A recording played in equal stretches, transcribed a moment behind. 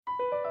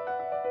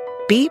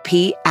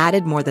BP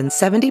added more than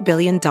 $70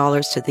 billion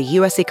to the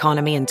U.S.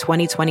 economy in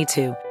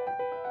 2022.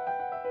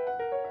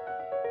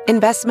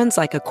 Investments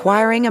like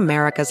acquiring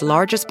America's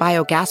largest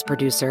biogas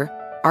producer,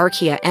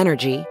 Archaea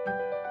Energy,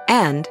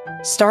 and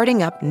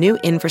starting up new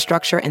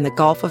infrastructure in the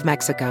Gulf of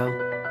Mexico.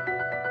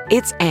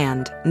 It's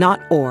and,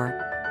 not or.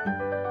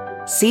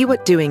 See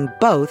what doing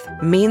both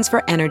means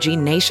for energy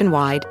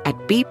nationwide at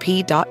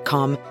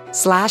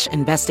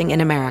bp.com/investing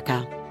in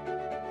America.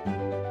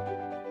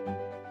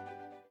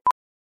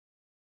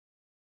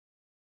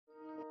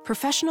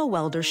 Professional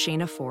welder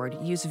Shayna Ford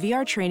used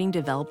VR training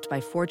developed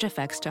by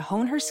ForgeFX to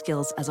hone her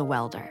skills as a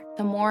welder.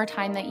 The more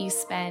time that you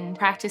spend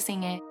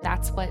practicing it,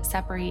 that's what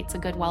separates a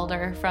good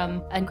welder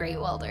from a great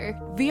welder.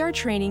 VR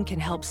training can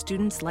help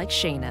students like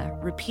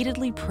Shayna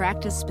repeatedly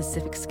practice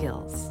specific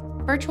skills.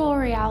 Virtual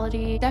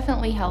reality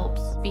definitely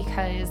helps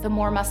because the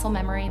more muscle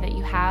memory that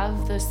you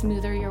have, the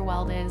smoother your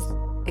weld is.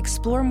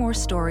 Explore more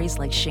stories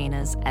like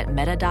Shayna's at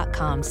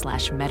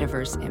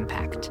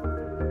meta.com/metaverseimpact.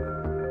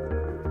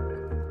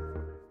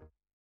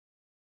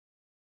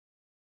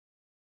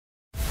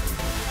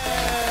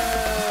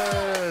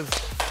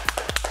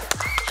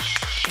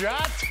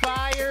 Shots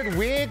fired,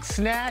 wigs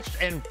snatched,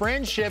 and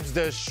friendships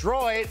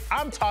destroyed.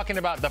 I'm talking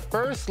about the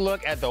first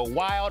look at the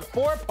wild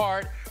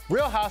 4-part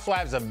Real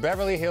Housewives of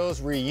Beverly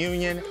Hills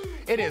reunion.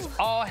 It is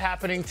all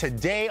happening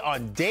today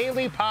on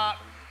Daily Pop.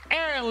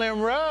 Erin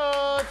Lynn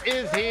Rhodes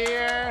is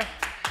here.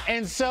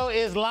 And so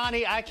is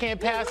Lonnie. I can't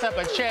pass up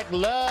a check.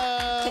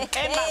 Love.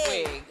 And my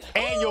wig.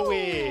 And your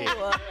wig.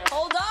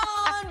 Hold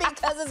on,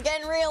 because it's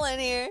getting real in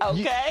here.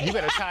 Okay. You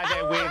better tie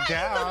that wig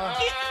down.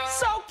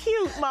 So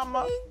cute,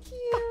 mama.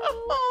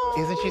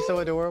 Isn't she so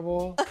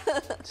adorable?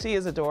 She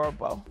is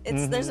adorable.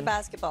 There's a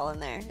basketball in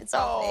there. It's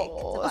all fake.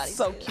 It's a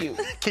so bodysuit. cute.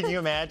 Can you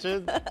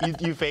imagine?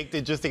 You faked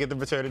it just to get the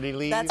maternity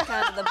leave? That's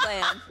kind of the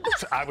plan.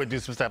 I would do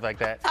some stuff like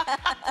that.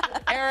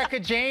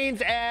 Erica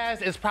Jane's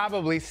ass is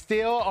probably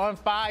still on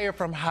fire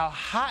from how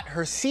hot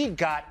her seat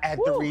got at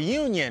the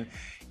reunion.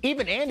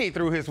 Even Andy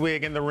threw his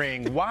wig in the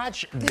ring.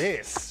 Watch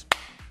this.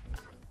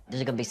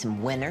 There's gonna be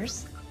some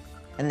winners,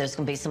 and there's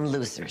gonna be some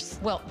losers.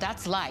 Well,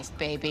 that's life,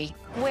 baby.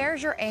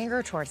 Where's your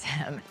anger towards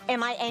him?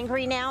 Am I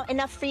angry now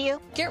enough for you?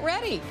 Get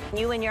ready.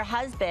 You and your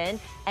husband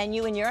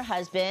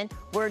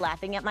were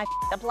laughing at my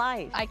up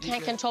life. I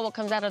can't control what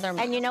comes out of their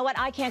mouth. And you know what?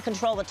 I can't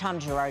control what Tom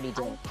Girardi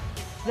did.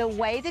 The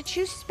way that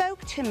you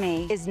spoke to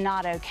me is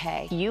not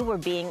okay. You were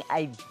being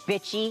a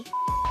bitchy.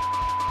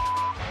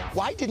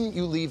 Why didn't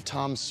you leave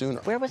Tom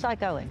sooner? Where was I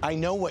going? I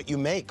know what you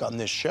make on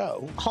this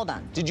show. Hold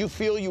on. Did you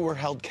feel you were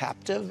held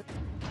captive?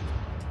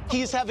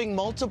 He's having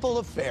multiple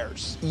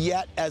affairs,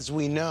 yet, as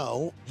we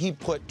know, he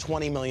put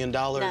 $20 million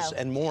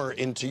and more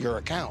into your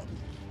account.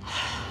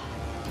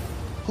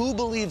 Who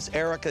believes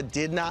Erica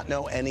did not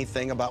know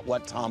anything about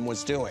what Tom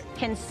was doing?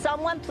 Can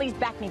someone please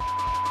back me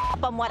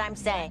up on what I'm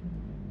saying?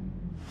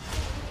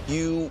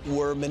 You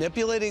were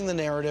manipulating the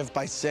narrative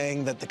by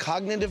saying that the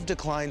cognitive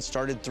decline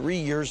started 3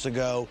 years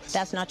ago.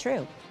 That's not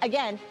true.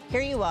 Again,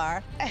 here you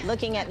are,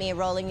 looking at me,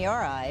 rolling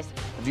your eyes.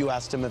 Have you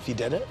asked him if he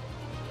did it?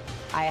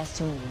 I asked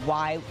him,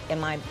 why?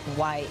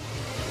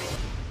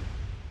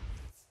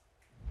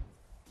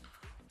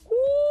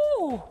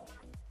 Ooh,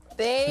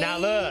 baby. Now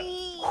look,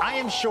 I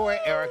am sure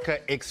Erica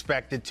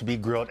expected to be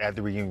grilled at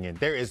the reunion.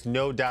 There is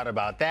no doubt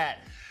about that.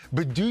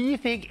 But do you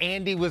think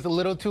Andy was a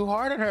little too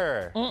hard on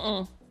her?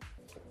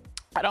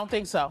 I don't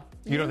think so.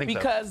 You don't think so?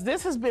 Because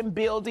this has been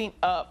building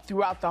up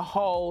throughout the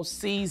whole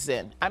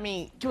season. I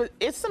mean,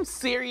 it's some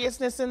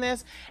seriousness in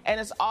this,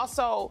 and it's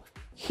also,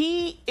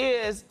 he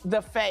is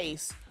the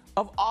face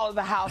of all of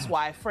the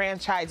Housewife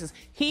franchises.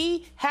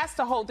 He has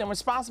to hold them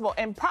responsible,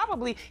 and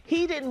probably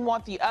he didn't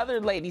want the other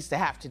ladies to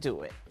have to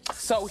do it.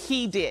 So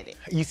he did it.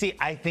 You see,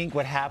 I think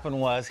what happened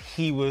was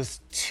he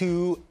was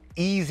too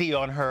easy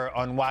on her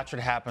on Watch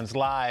What Happens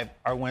Live,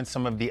 or when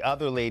some of the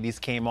other ladies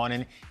came on,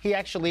 and he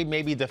actually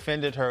maybe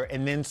defended her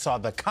and then saw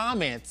the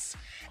comments,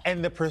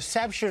 and the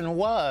perception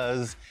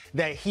was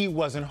that he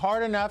wasn't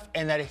hard enough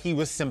and that he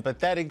was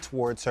sympathetic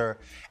towards her.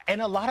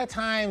 And a lot of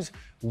times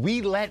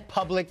we let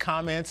public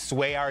comments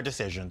sway our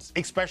decisions,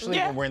 especially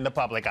when we're in the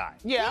public eye.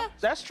 Yeah,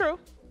 that's true.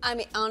 I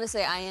mean,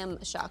 honestly, I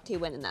am shocked he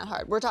went in that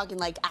hard. We're talking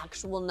like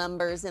actual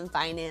numbers and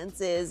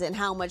finances and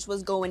how much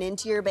was going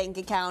into your bank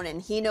account,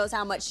 and he knows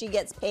how much she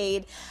gets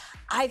paid.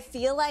 I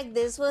feel like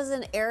this was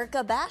an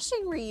Erica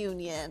bashing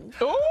reunion.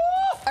 Ooh!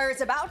 Or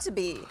it's about to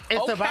be.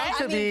 It's about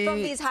to be.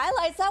 From these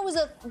highlights,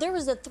 there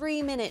was a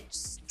 3-minute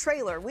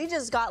trailer. We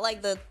just got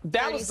like the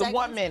That was the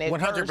 1 minute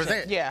 100%.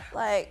 version. Yeah.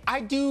 Like,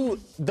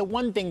 the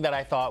one thing that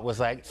I thought was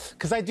like,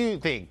 because I do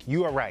think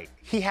you are right.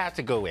 He had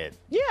to go in.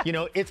 Yeah. You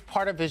know, it's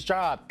part of his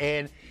job.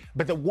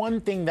 But the one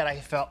thing that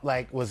I felt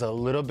like was a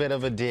little bit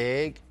of a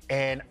dig,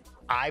 and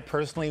I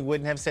personally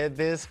wouldn't have said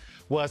this,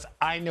 was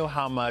I know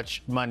how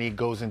much money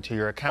goes into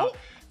your account.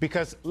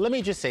 Because let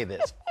me just say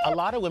this. A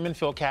lot of women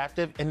feel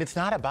captive, and it's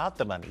not about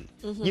the money.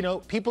 You know,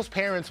 people's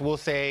parents will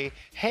say,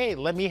 hey,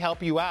 let me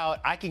help you out.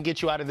 I can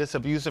get you out of this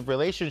abusive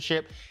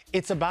relationship.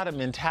 It's about a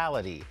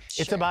mentality.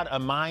 Sure. It's about a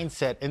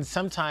mindset. And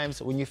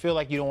sometimes when you feel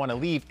like you don't want to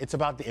leave, it's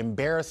about the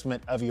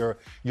embarrassment of your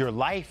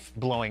life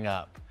blowing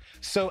up.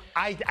 So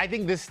I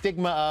think this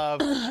stigma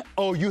of,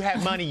 oh, you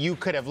have money, you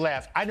could have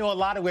left. I know a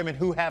lot of women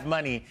who have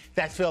money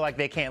that feel like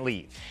they can't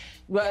leave.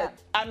 But,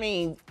 I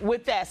mean,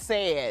 with that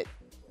said,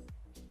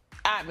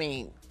 I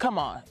mean, come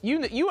on.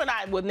 You and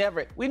I we're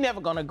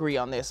never going to agree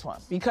on this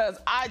one, because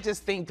I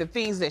just think the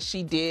things that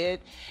she did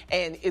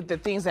and the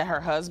things that her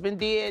husband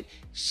did,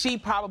 she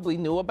probably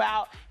knew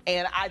about.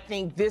 And I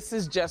think this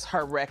is just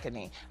her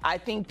reckoning. I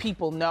think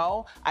people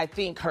know. I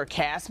think her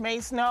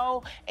castmates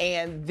know.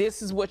 And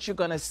this is what you're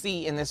going to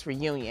see in this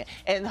reunion.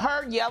 And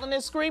her yelling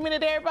and screaming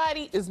at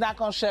everybody is not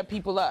going to shut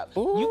people up.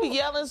 Ooh. You can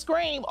yell and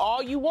scream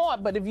all you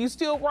want, but if you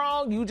still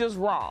wrong, you just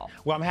wrong.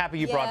 Well, I'm happy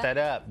you brought that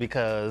up,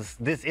 because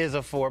this is a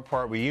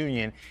 4-part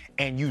reunion,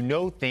 and you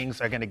know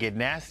things are going to get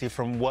nasty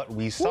from what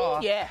we saw.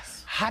 Ooh,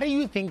 yes. How do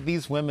you think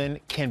these women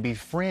can be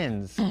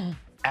friends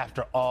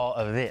after all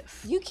of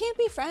this? You can't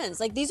be friends.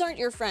 Like, these aren't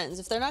your friends.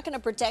 If they're not going to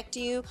protect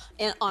you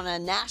on a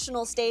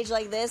national stage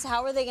like this,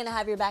 how are they going to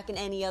have your back in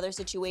any other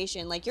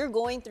situation? Like, you're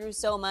going through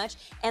so much,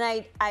 and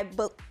I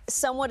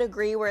somewhat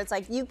agree where it's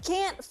like, you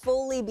can't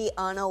fully be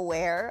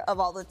unaware of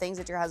all the things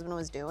that your husband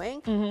was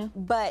doing,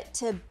 but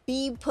to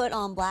be put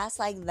on blast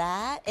like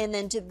that, and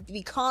then to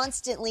be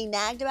constantly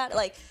nagged about it,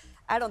 like,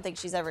 I don't think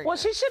she's ever. Well,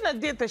 she shouldn't have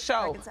did the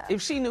show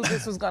if she knew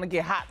this was going to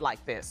get hot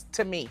like this,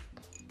 to me.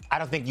 I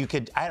don't think you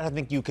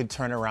could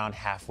turn around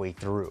halfway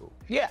through.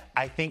 Yeah.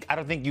 I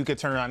don't think you could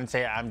turn around and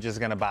say, I'm just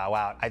gonna bow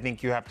out. I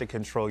think you have to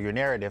control your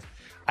narrative.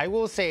 I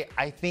will say,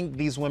 I think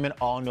these women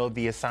all know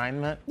the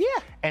assignment. Yeah.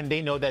 And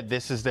they know that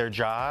this is their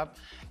job.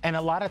 And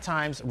a lot of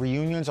times,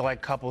 reunions are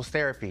like couples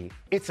therapy.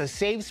 It's a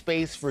safe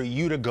space for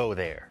you to go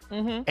there.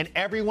 And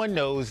everyone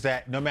knows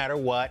that no matter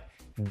what,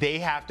 they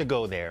have to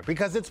go there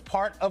because it's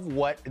part of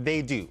what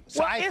they do.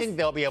 So I think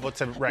they'll be able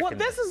to recognize. Well,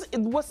 this is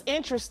what's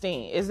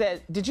interesting is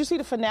that, did you see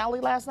the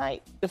finale last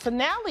night? The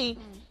finale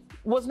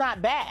was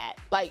not bad.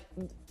 Like,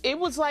 it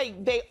was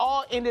like they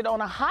all ended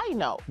on a high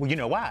note. Well, you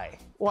know why?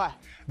 Why?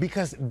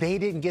 Because they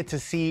didn't get to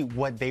see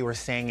what they were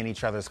saying in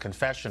each other's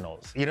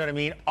confessionals. You know what I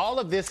mean? All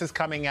of this is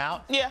coming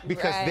out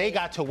because they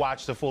got to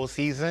watch the full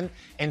season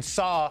and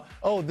saw,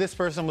 oh, this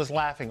person was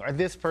laughing or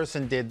this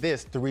person did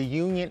this. The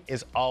reunion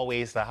is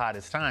always the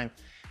hottest time.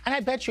 And I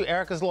bet you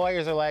Erica's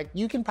lawyers are like,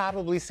 you can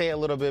probably say a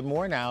little bit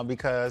more now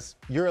because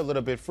you're a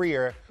little bit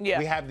freer. Yeah.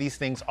 We have these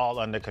things all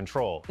under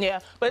control. Yeah,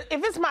 but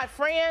if it's my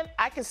friend,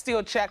 I can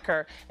still check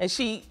her and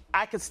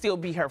I could still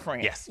be her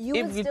friend. Yes. You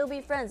would still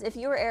be friends if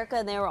you were Erica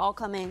and they were all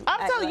coming.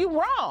 I'm telling you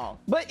wrong.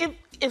 But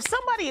if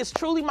somebody is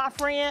truly my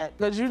friend,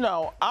 because you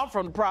know, I'm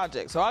from the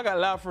project, so I got a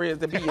lot of friends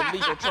that be in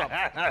legal trouble.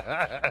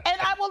 And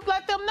I will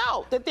let them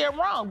know that they're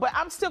wrong, but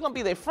I'm still gonna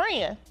be their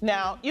friend.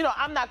 Now, you know,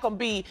 I'm not gonna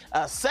be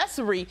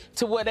accessory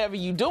to whatever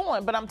you're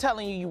doing, but I'm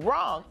telling you you're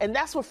wrong. And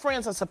that's what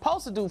friends are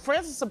supposed to do.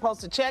 Friends are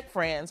supposed to check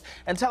friends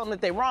and tell them that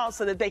they're wrong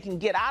so that they can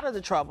get out of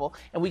the trouble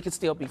and we can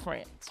still be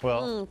friends.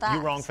 Well,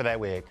 you're wrong for that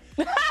wig.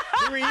 The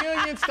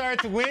reunion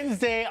starts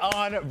Wednesday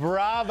on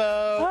Bravo.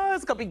 Oh,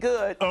 it's gonna be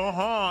good.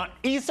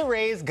 Issa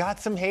Rae's got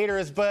some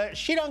haters, but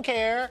she don't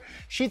care.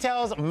 She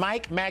tells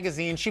Mike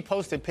Magazine she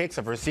posted pics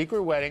of her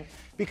secret wedding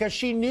because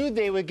she knew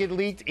they would get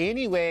leaked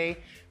anyway.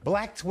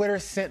 Black Twitter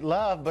sent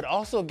love, but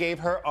also gave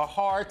her a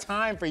hard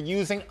time for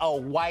using a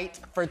white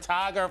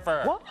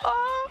photographer. What?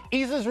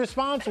 Issa's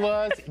response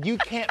was, you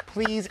can't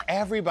please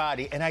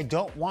everybody, and I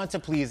don't want to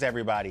please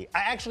everybody. I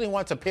actually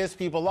want to piss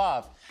people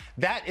off.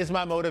 That is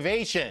my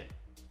motivation.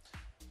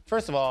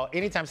 First of all,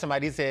 anytime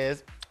somebody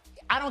says,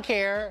 I don't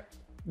care,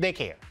 they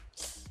care.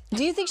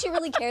 Do you think she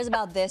really cares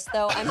about this,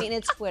 though? I mean,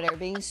 it's Twitter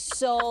being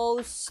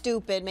so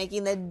stupid,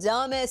 making the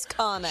dumbest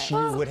comments. She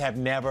would have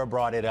never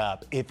brought it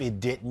up if it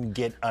didn't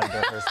get under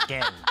her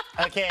skin,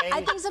 okay?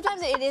 I think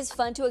sometimes it is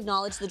fun to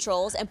acknowledge the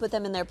trolls and put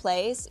them in their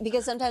place,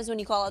 because sometimes when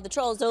you call out the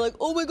trolls, they're like,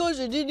 oh my gosh,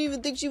 I didn't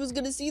even think she was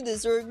going to see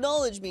this or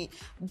acknowledge me.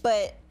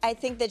 But I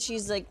think that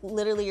she's like,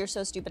 literally, you're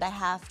so stupid, I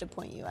have to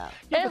point you out.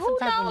 Yeah, but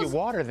sometimes when you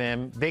water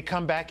them, they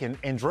come back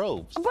in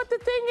droves. But the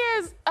thing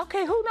is,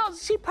 okay, who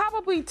knows? She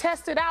probably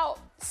tested out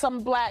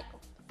some black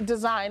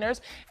designers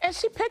and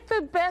she picked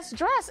the best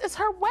dress. It's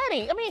her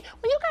wedding. I mean,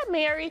 when you got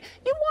married,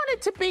 you want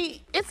it to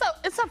be, it's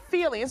a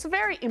feeling. It's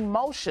very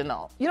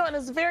emotional, you know, and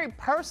it's very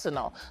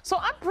personal. So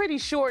I'm pretty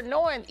sure,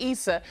 knowing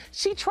Issa,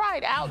 she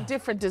tried out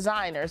different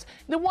designers.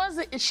 The ones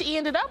that she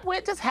ended up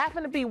with just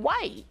happened to be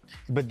white.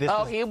 But this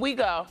here we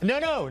go.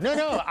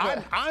 No.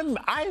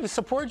 I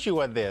support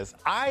you on this.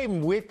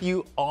 I'm with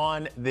you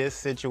on this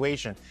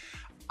situation.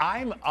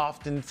 I'm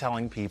often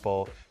telling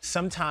people,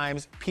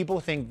 sometimes people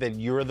think that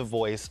you're the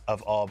voice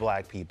of all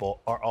black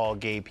people or all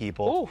gay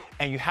people,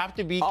 and you have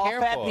to be all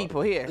careful. All fat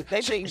people here.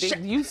 They think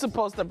you're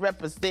supposed to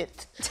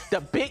represent the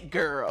big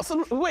girls.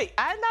 Wait,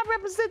 I not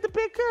represent the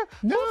big girl?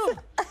 No.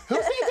 Who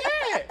said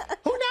that?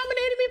 Who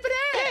nominated me for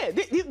that?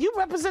 Yeah, you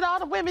represent all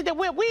the women that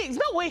wear wigs.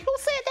 No, wait, who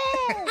said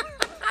that?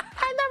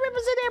 I not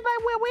represent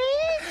everybody wear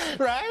wigs.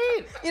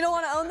 Right? You don't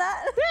want to own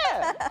that?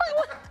 Yeah.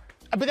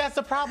 But that's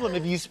the problem.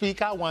 If you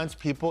speak out once,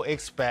 people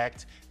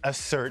expect a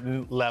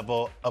certain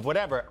level of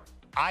whatever.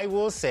 I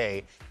will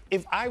say,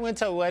 if I went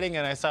to a wedding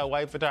and I saw a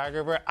white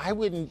photographer, I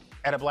wouldn't,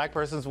 at a black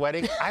person's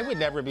wedding, I would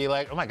never be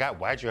like, oh my God,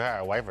 why'd you hire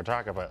a white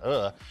photographer?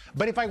 Ugh.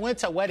 But if I went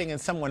to a wedding and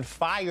someone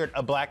fired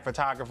a black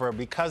photographer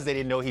because they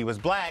didn't know he was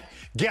black,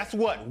 guess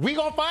what? We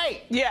gonna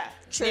fight. Yeah.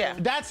 True. Yeah.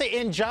 That's an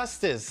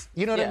injustice.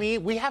 You know what I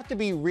mean? We have to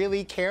be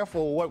really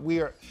careful what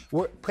we're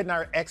putting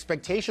our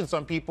expectations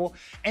on people.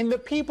 And the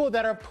people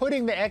that are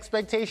putting the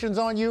expectations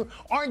on you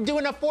aren't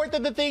doing a fourth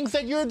of the things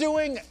that you're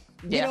doing,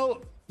 you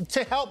know,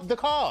 to help the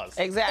cause.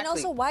 Exactly. And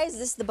also, why is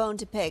this the bone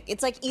to pick?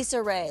 It's like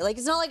Issa Rae. Like,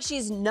 it's not like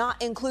she's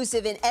not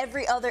inclusive in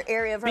every other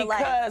area of her life.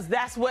 Because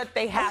that's what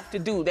they have to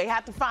do. They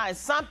have to find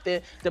something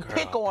to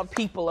pick on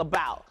people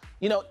about.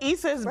 You know,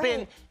 Issa has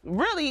been,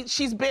 really,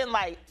 she's been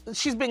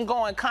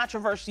going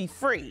controversy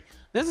free.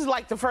 This is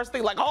like the first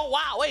thing, like, oh,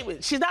 wow, wait a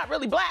minute, she's not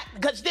really black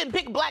because she didn't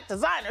pick a black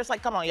designer. It's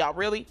like, come on, y'all,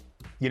 really?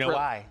 You know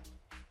why?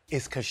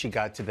 It's because she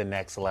got to the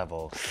next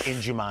level in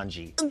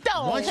Jumanji.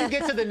 Don't. Once you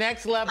get to the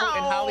next level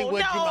in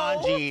Hollywood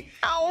Jumanji,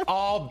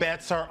 all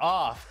bets are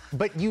off.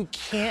 But you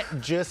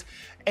can't just,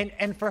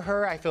 and for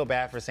her, I feel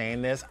bad for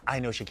saying this, I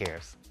know she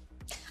cares.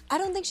 I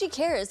don't think she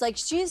cares. Like,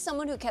 she is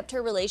someone who kept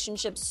her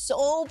relationship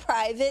so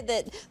private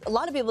that a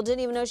lot of people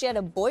didn't even know she had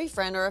a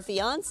boyfriend or a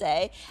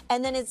fiance.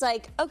 And then it's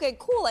like, okay,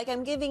 cool. Like,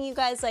 I'm giving you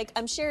guys, like,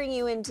 I'm sharing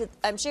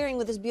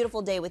with this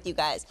beautiful day with you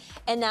guys.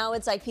 And now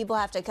it's like people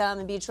have to come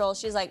and be trolls.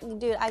 She's like,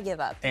 dude, I give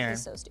up. Aaron,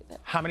 this is so stupid.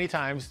 How many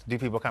times do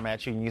people come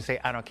at you and you say,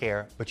 I don't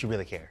care, but you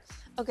really care?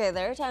 Okay,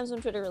 there are times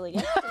when Twitter really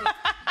gets to me.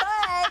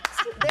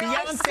 But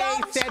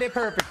Beyonce said it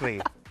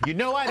perfectly. You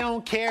know I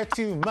don't care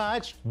too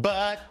much,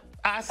 but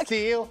I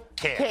still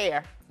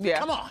care. Yeah.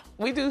 Come on.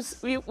 We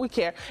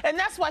care. And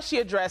that's why she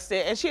addressed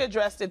it. And she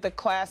addressed it the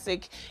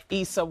classic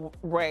Issa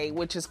Rae,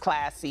 which is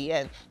classy,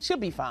 and she'll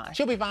be fine.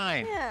 She'll be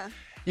fine. Yeah.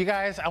 You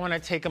guys, I want to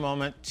take a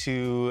moment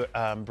to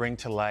bring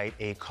to light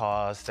a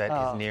cause that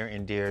is near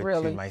and dear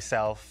to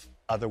myself,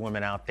 other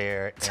women out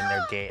there, and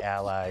their gay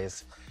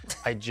allies.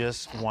 I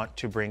just want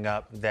to bring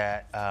up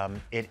that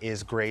it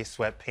is Gray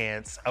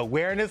Sweatpants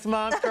Awareness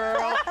Month,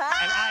 girl. And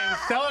I am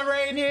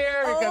celebrating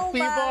here because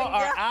people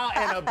are out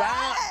and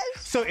about.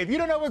 So if you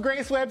don't know what Gray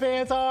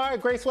Sweatpants are,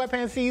 Gray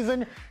Sweatpants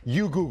season,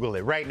 you Google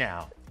it right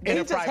now. He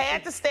just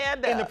had to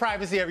stand up. In the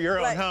privacy of your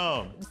own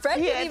home. Fred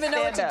didn't even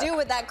know what to do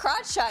with that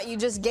crotch shot you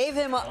just gave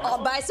him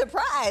by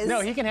surprise.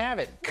 No, he can have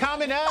it.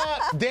 Coming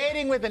up,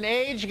 dating with an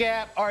age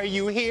gap. Are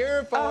you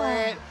here for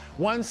it?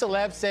 One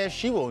celeb says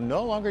she will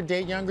no longer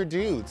date younger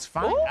dudes.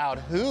 Find out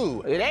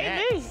who. It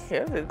ain't me.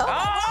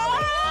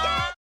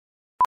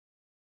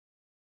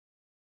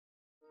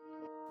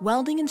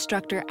 Welding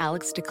instructor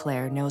Alex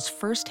DeClaire knows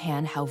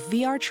firsthand how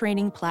VR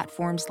training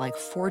platforms like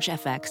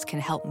ForgeFX can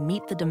help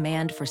meet the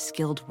demand for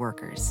skilled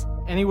workers.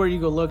 Anywhere you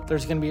go look,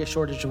 there's going to be a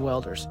shortage of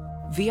welders.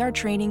 VR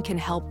training can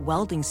help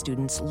welding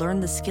students learn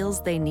the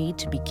skills they need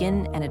to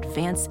begin and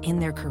advance in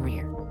their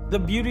career. The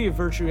beauty of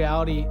virtual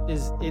reality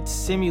is it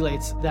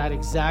simulates that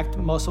exact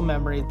muscle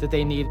memory that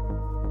they need.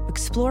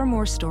 Explore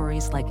more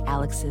stories like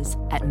Alex's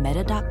at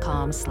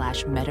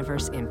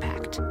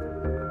meta.com/metaverseimpact.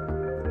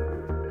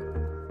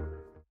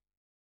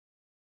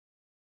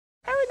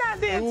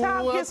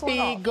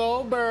 Whoopi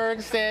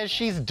Goldberg says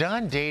she's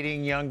done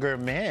dating younger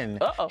men.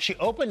 She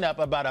opened up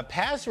about a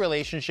past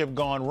relationship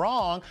gone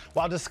wrong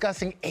while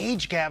discussing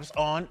age gaps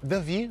on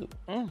The View.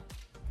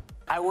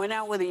 I went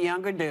out with a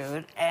younger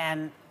dude,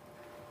 and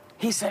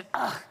he said,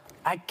 ugh,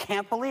 I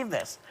can't believe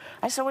this.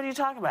 I said, what are you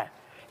talking about?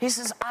 He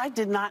says, I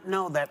did not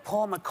know that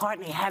Paul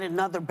McCartney had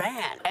another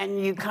band.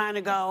 And you kind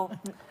of go,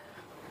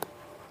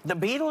 the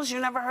Beatles? You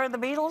never heard the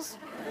Beatles?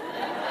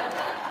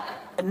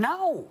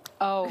 No.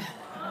 Oh.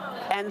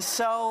 And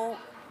so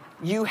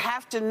you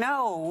have to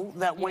know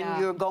that when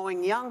you're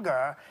going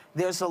younger,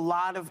 there's a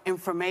lot of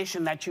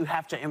information that you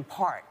have to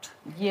impart.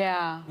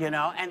 Yeah. You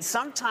know, and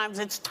sometimes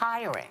it's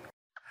tiring.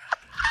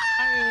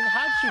 I mean,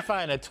 how'd you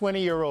find a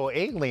 20-year-old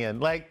alien?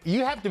 Like,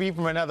 you have to be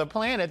from another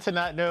planet to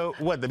not know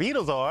what the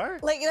Beatles are.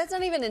 Like, that's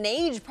not even an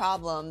age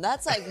problem.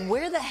 That's like,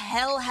 where the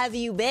hell have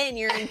you been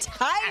your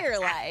entire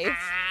life?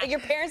 Like,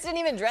 your parents didn't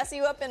even dress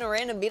you up in a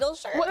random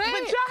Beatles shirt? But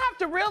y'all have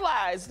to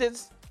realize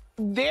this.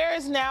 there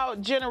is now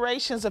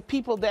generations of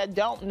people that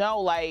don't know,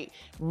 like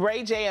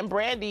Ray J and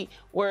Brandy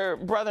were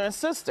brother and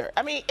sister.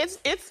 I mean, it's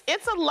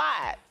a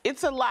lot.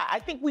 It's a lot. I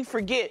think we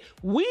forget.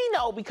 We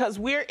know because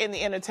we're in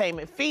the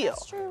entertainment field.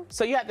 That's true.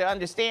 So you have to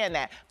understand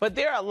that. But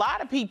there are a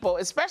lot of people,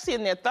 especially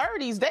in their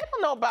 30s, they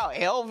don't know about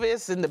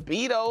Elvis and the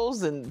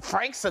Beatles and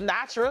Frank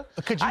Sinatra.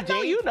 Could you I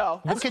know date? you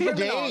know. But could you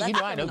date? criminal.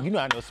 You know,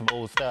 I know some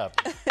old stuff.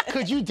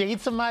 Could you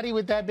date somebody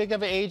with that big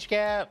of an age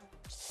gap?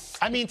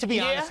 I mean, to be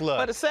honest, look.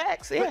 For the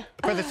sex, yeah.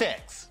 For the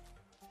sex.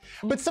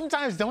 But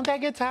sometimes, don't that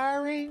get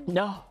tiring?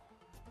 No.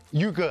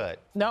 You good.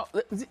 No,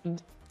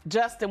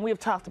 Justin, we've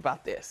talked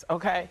about this,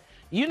 okay?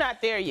 You're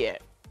not there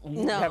yet.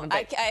 You No, haven't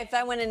dated. if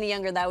I went any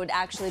younger, that would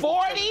actually be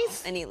 40s? criminal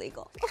and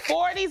illegal.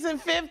 40s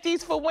and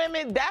 50s for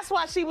women, that's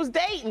why she was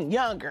dating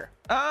younger.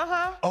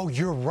 Uh-huh. Oh,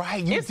 you're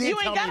right. You You tell ain't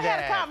me gotta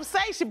that. have a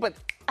conversation, but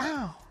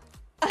ow.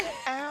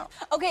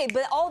 Okay,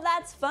 but all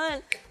that's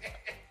fun.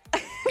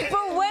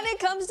 But when it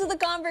comes to the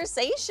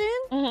conversation,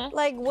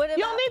 like what about...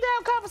 You don't need to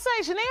have a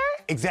conversation,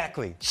 Aaron.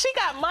 Exactly. She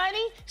got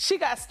money, she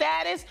got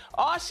status.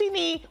 All she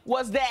need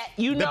was that,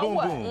 you The know boom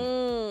what?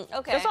 boom.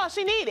 Okay. That's all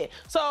she needed.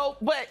 So,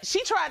 but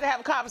she tried to have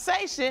a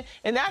conversation,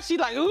 and now she's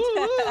like, ooh,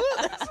 ooh,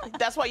 ooh.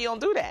 That's why you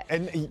don't do that.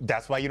 And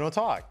that's why you don't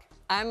talk.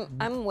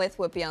 I'm with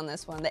Whoopi on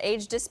this one. The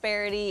age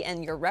disparity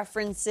and your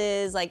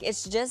references, like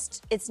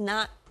it's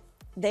not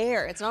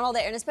there. It's not all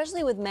there. And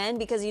especially with men,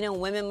 because, you know,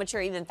 women mature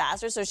even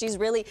faster. So she's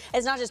really,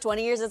 it's not just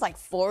 20 years, it's like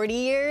 40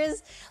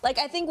 years. Like,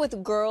 I think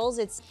with girls,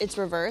 it's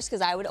reversed,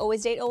 because I would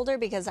always date older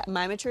because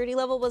my maturity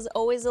level was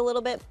always a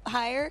little bit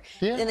higher.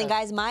 Yeah. And then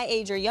guys my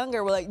age or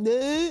younger were like,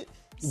 nah.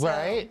 So,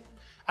 Right?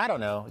 I don't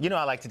know. You know,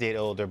 I like to date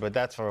older, but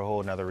that's for a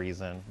whole nother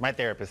reason. My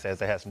therapist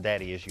says I have some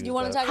daddy issues. You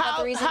want to talk about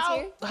the reasons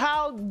here?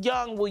 How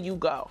young will you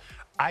go?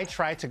 I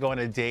tried to go on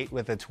a date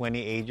with a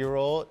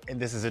 28-year-old, and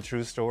this is a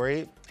true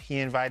story. He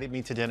invited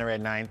me to dinner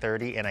at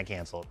 9:30, and I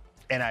canceled.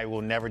 And I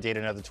will never date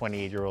another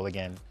 28-year-old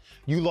again.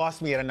 You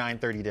lost me at a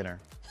 9:30 dinner.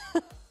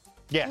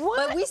 Yes.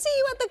 But we see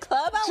you at the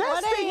club at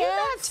 1 Justin, you're a.m.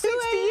 not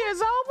 60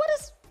 years old. What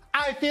is...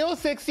 I feel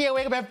 60. I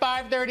wake up at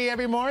 5:30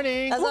 every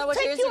morning. That's not what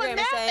your Take you a Instagram is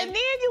nap, saying. and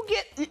then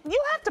you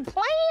have to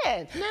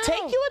plan. No.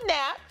 Take you a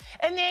nap,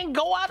 and then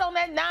go out on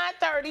that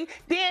 9:30.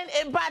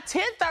 Then by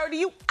 10:30,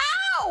 you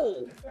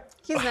ow.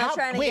 He's not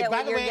trying to get by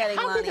what the you're way, getting,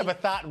 how Lonnie. big of a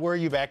thought were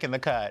you back in the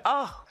cut?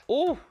 Oh,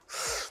 ooh.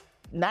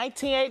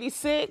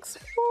 1986.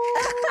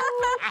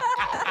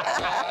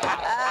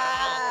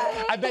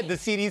 I bet the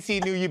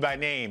CDC knew you by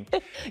name.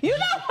 You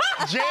know,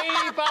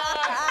 Jamie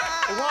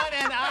Foxx won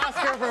an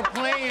Oscar for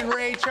playing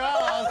Ray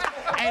Charles,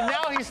 and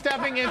now he's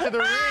stepping into the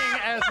ring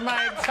as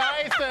Mike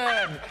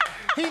Tyson.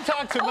 He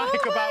talked to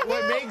Mike about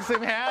what makes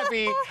him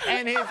happy,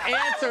 and his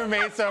answer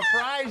may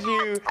surprise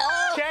you.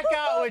 Check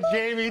out what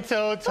Jamie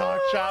told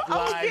Talk Shop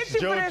Live's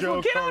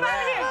JoJo Get on out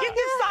of here. Corral. Get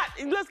this shot.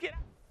 Let's get.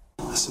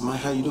 I said, Mike,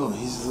 how you doing?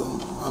 He says,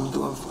 I'm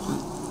doing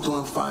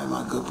fine,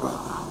 my good brother.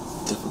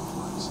 Different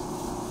voice.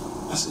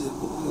 I said,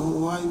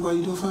 why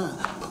you doing fine?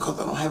 Because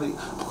I don't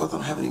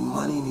have any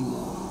money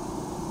anymore.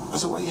 I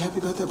said, why are you happy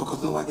about that?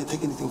 Because nobody can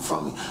take anything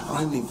from me. I don't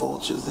have any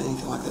vultures or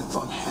anything like that,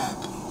 so I'm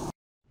happy.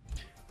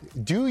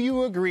 Do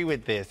you agree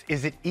with this?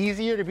 Is it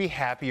easier to be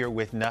happier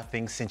with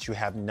nothing since you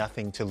have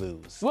nothing to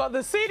lose? Well, the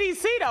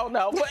CDC don't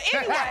know, but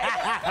anyway.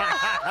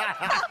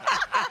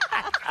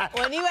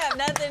 When you have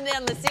nothing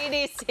on the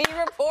CDC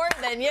report,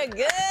 then you're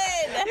good.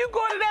 You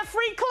going to that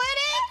free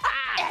clinic?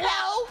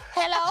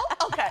 Hello.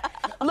 Okay.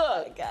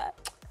 Look,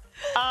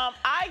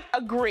 I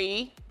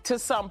agree to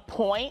some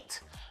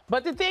point,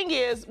 but the thing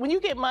is, when you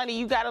get money,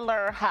 you got to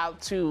learn how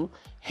to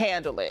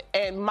handle it.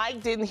 And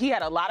Mike didn't. He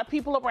had a lot of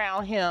people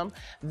around him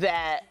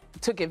that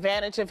took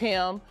advantage of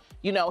him.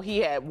 You know, he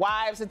had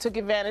wives that took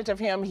advantage of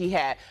him. He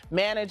had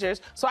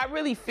managers. So I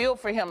really feel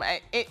for him.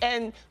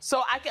 And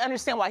so I can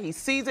understand why he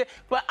sees it.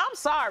 But I'm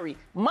sorry,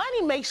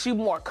 money makes you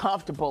more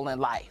comfortable in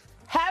life.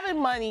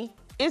 Having money,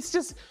 it's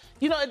just,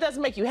 you know, it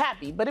doesn't make you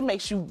happy, but it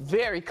makes you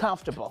very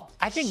comfortable.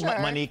 I think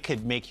money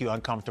could make you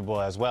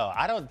uncomfortable as well.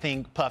 I don't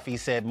think Puffy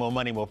said more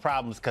money, more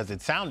problems because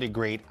it sounded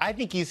great. I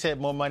think he said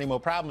more money, more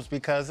problems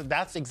because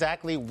that's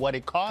exactly what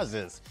it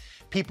causes.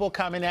 People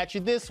coming at you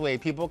this way,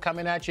 people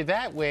coming at you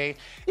that way.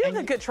 You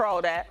can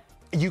control that.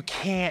 You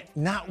can't,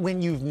 not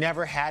when you've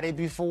never had it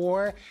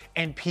before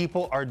and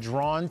people are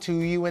drawn to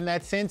you in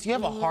that sense. You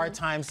have a hard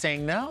time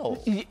saying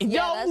no.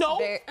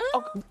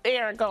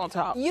 Aaron, go on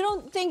talk. You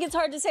don't think it's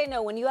hard to say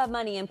no when you have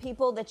money and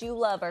people that you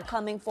love are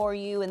coming for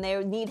you and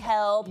they need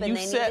help and You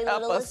they set need a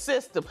up little... a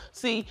system.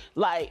 See,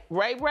 like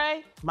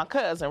Ray, my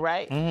cousin,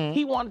 right? Mm-hmm.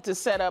 He wanted to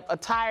set up a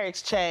tire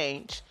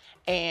exchange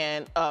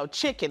and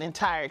chicken and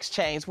tire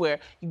exchange where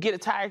you get a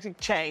tire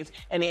exchange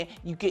and then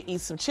you can eat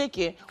some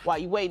chicken while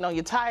you're waiting on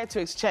your tire to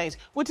exchange,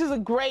 which is a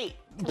great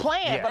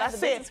plan. Yeah. But I The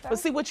said, business but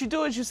see, what you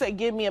do is you say,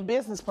 give me a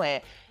business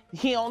plan.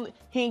 he ain't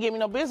give me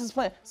no business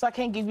plan, so I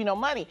can't give you no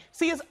money.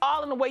 See, it's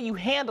all in the way you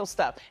handle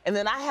stuff. And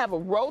then I have a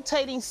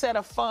rotating set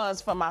of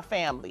funds for my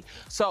family.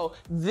 So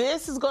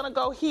this is gonna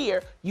go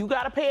here. You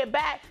gotta pay it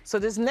back. So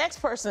this next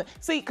person,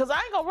 see, because I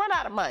ain't gonna run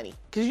out of money.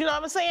 Because you know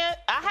what I'm saying?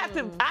 I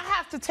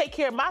have to take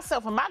care of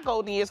myself in my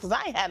golden years because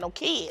I ain't had no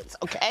kids,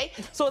 okay?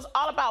 So it's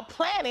all about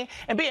planning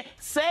and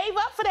save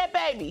up for that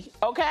baby,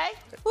 okay?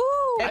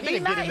 Ooh. And be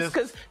nice,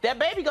 because that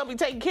baby gonna be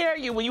taking care of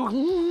you when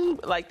you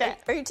like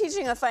that. Are you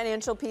teaching a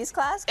financial peace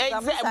class?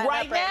 Exactly.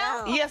 Right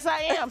now? Yes,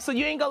 I am. So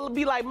you ain't gonna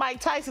be like Mike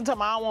Tyson telling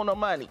me I don't want no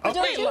money.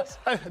 Okay,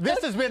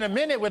 this has been a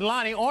minute with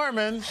Lonnie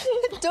Orman.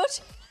 Don't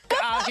you?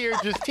 Out here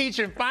just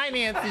teaching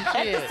finance and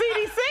shit. At the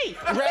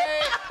CDC.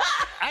 Right?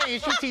 I mean,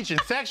 she's teaching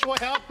sexual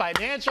health,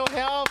 financial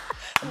health.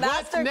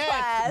 What's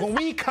next? When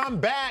we come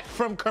back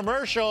from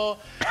commercial,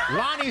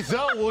 Lonnie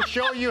Zoe will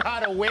show you how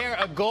to wear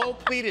a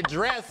gold-pleated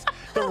dress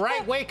the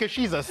right way because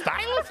she's a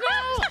stylist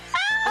now?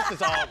 This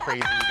is all crazy,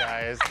 you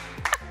guys.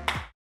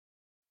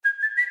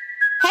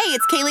 Hey,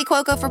 it's Kaylee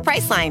Cuoco for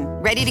Priceline.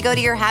 Ready to go to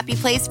your happy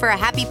place for a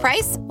happy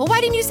price? Well,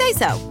 why didn't you say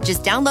so?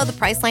 Just download the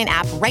Priceline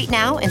app right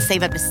now and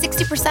save up to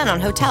 60% on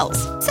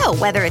hotels. So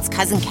whether it's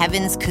Cousin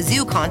Kevin's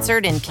Kazoo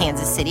Concert in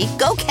Kansas City,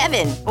 go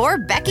Kevin, or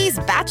Becky's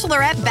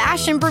Bachelorette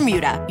Bash in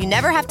Bermuda, you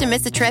never have to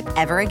miss a trip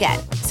ever again.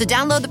 So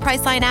download the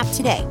Priceline app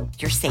today.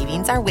 Your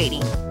savings are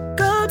waiting.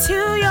 Go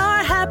to your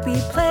happy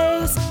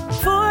place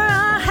for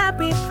a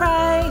happy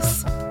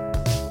price.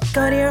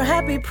 Go to your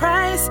happy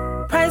price,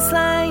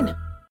 Priceline.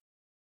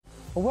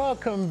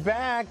 Welcome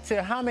back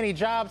to How Many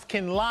Jobs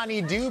Can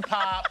Lonnie Do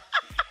Pop?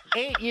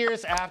 8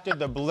 years after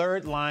the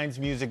Blurred Lines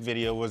music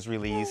video was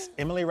released,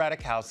 Emily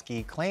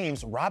Ratajkowski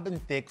claims Robin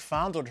Thicke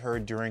fondled her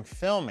during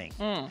filming.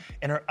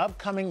 In her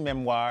upcoming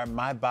memoir,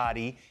 My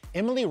Body,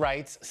 Emily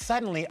writes,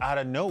 "Suddenly, out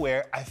of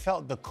nowhere, I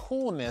felt the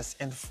coolness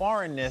and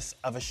foreignness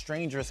of a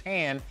stranger's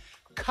hand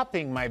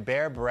cupping my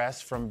bare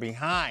breast from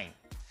behind."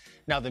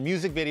 Now, the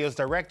music video's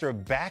director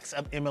backs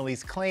up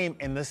Emily's claim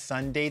in the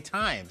Sunday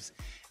Times.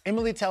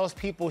 Emily tells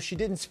people she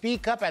didn't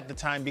speak up at the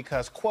time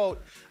because,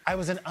 quote, "I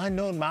was an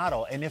unknown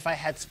model, and if I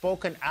had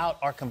spoken out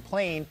or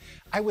complained,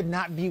 I would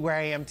not be where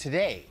I am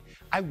today.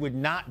 I would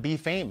not be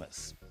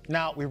famous."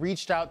 Now, we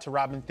reached out to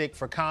Robin Thicke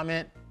for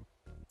comment.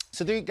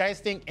 So do you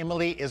guys think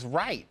Emily is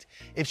right?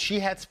 If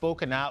she had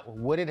spoken out,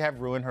 would it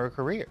have ruined her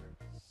career?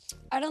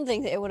 I don't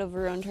think that it would have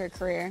ruined her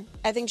career.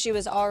 I think she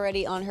was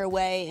already on her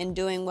way and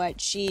doing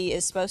what she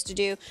is supposed to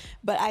do.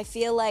 But I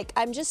feel like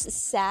I'm just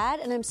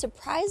sad, and I'm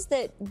surprised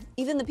that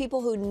even the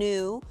people who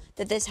knew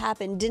that this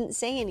happened didn't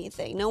say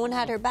anything. No one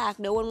had her back.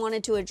 No one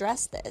wanted to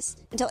address this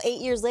until 8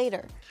 years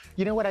later.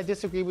 You know what? I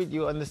disagree with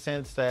you in the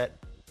sense that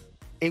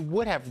it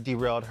would have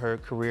derailed her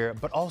career,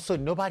 but also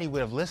nobody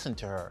would have listened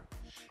to her.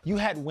 You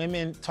had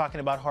women talking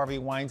about Harvey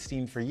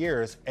Weinstein for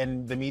years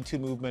and the Me Too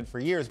movement for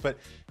years, but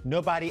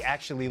nobody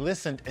actually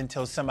listened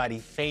until somebody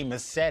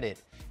famous said it.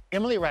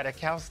 Emily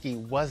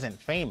Ratajkowski wasn't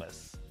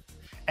famous.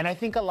 And I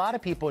think a lot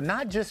of people,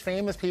 not just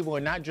famous people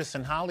and not just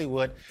in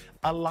Hollywood,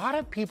 a lot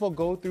of people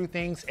go through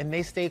things and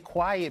they stay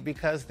quiet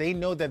because they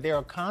know that there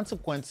are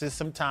consequences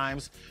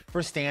sometimes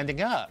for standing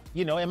up.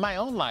 You know, in my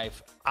own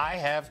life, I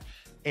have,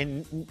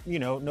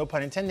 no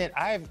pun intended,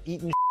 I've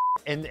eaten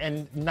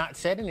and not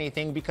said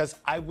anything because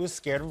I was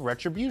scared of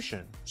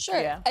retribution.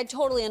 Sure, yeah. I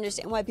totally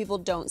understand why people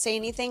don't say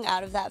anything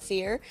out of that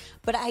fear,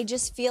 but I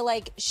just feel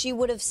like she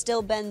would have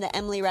still been the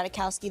Emily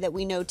Ratajkowski that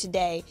we know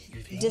today,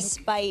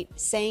 despite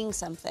saying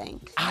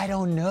something. I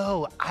don't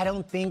know. I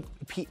think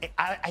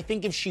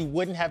if she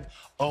wouldn't have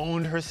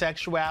owned her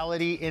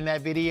sexuality in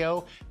that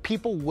video,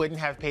 people wouldn't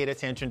have paid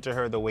attention to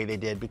her the way they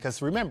did.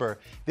 Because remember,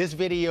 this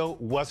video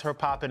was her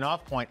popping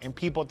off point, and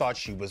people thought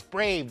she was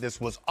brave. This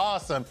was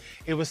awesome.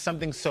 It was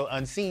something so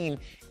unseen.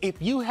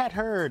 If you had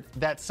heard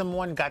that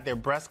someone got their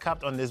breast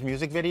cupped on this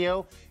music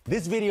video,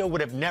 this video would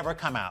have never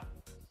come out.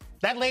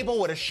 That label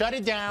would have shut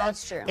it down.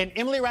 That's true. And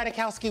Emily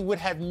Ratajkowski would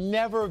have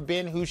never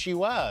been who she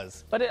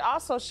was. But it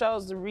also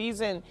shows the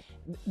reason.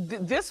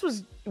 This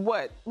was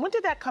what? When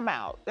did that come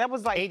out? That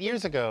was like 8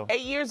 years ago.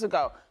 8 years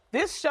ago.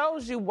 This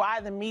shows you why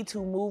the Me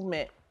Too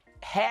movement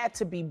had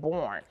to be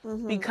born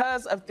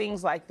because of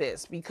things like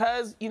this.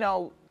 Because,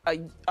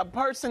 a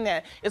person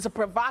that is a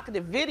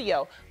provocative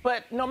video,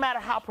 but no matter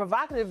how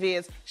provocative it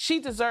is, she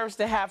deserves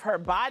to have her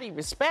body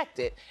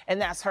respected, and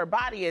that's her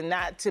body, and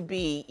not to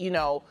be,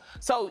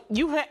 So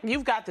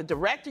you've got the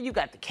director, you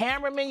got the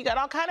cameraman, you got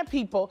all kind of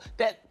people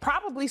that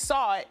probably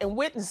saw it and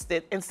witnessed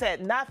it and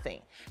said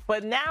nothing.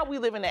 But now we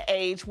live in an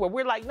age where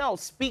we're like, no,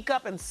 speak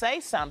up and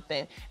say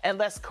something, and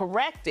let's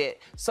correct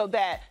it so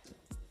that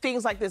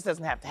things like this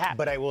doesn't have to happen.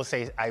 But I will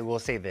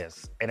say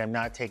this, and I'm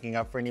not taking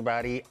up for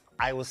anybody.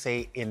 I will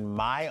say in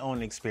my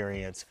own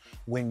experience,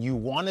 when you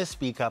want to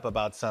speak up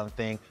about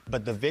something,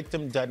 but the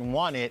victim doesn't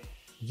want it,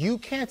 you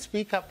can't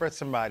speak up for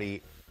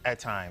somebody at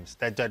times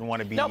that doesn't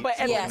want to be. No, but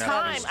at the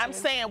time, I'm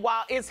saying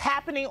while it's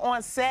happening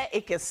on set,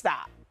 it can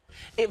stop.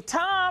 If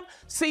Tom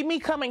see me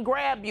come and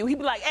grab you, he'd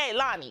be like, "Hey,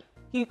 Lonnie,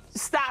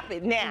 stop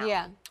it now."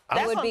 Yeah.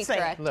 That's would what be I'm saying.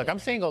 correct. Look, I'm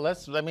single. I'm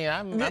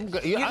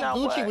good. You know I'm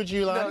Gucci what? with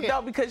you, like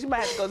No, because you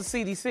might have to go to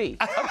CDC.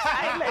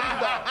 I ain't letting you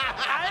go.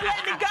 I ain't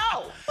letting it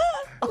go.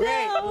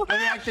 Great. Let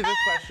me ask you this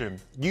question.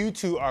 You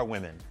two are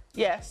women.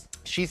 Yes.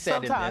 She said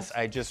Sometimes. in this,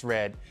 I just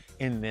read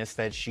in this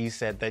that she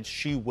said that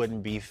she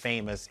wouldn't be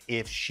famous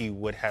if she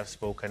would have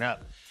spoken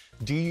up.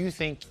 Do you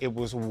think it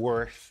was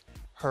worth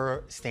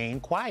her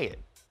staying quiet?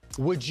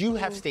 Would you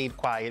have stayed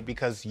quiet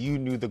because you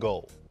knew the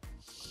goal?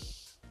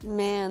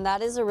 Man,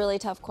 that is a really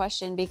tough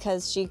question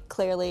because she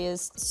clearly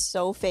is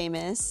so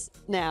famous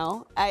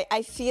now.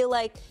 I feel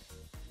like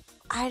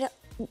I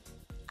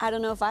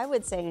don't know if I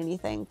would say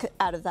anything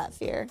out of that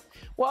fear.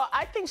 Well,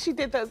 I think she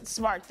did the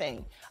smart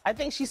thing. I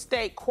think she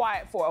stayed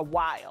quiet for a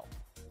while.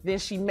 Then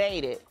she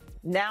made it.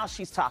 Now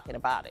she's talking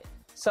about it.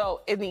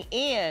 So in the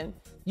end,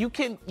 you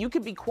can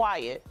be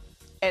quiet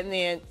and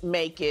then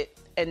make it.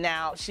 And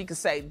now she can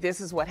say,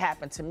 this is what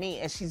happened to me.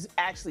 And she's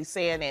actually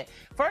saying it.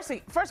 First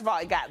of all,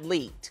 it got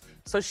leaked.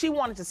 So she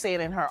wanted to say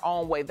it in her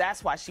own way.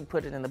 That's why she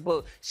put it in the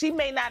book. She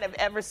may not have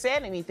ever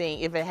said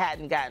anything if it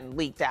hadn't gotten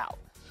leaked out.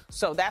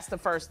 So that's the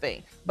first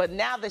thing. But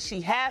now that she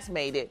has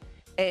made it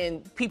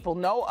and people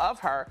know of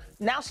her,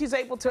 now she's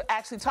able to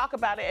actually talk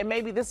about it. And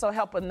maybe this will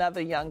help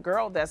another young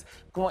girl that's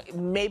going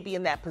maybe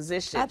in that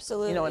position.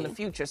 Absolutely. In the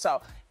future.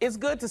 So it's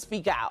good to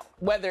speak out,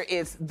 whether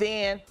it's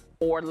then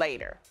or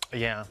later.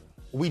 Yeah.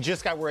 We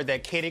just got word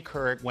that Katie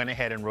Couric went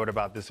ahead and wrote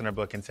about this in her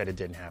book and said it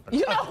didn't happen.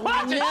 You know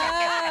what? No,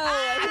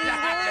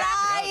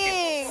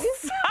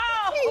 he's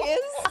lying.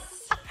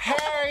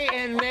 Harry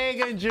and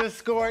Meghan just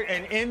scored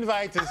an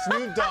invite to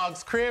Snoop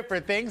Dogg's crib for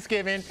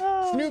Thanksgiving.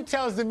 Snoop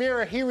tells the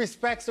Mirror he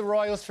respects the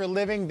royals for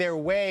living their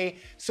way.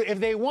 So if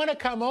they want to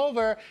come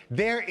over,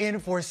 they're in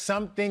for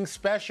something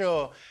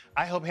special.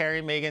 I hope Harry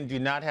and Meghan do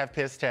not have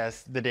piss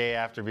tests the day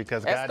after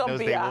because God knows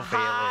they will fail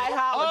it.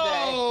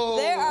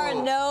 Holiday. There are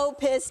no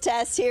piss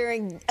tests here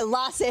in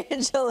Los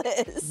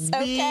Angeles,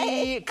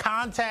 okay? The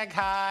contact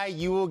high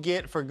you will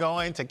get for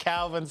going to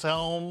Calvin's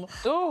home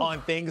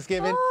on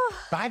Thanksgiving.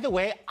 By the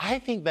way, I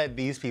think that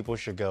these people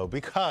should go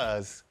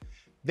because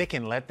they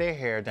can let their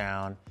hair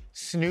down.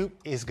 Snoop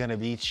is going to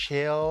be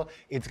chill.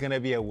 It's going to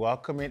be a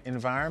welcoming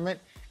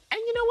environment. And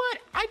you know what?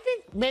 I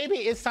think maybe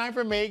it's time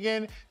for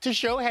Meghan to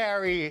show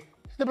Harry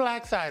the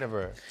black side of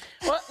her.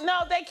 Well,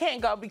 no, they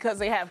can't go because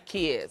they have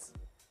kids.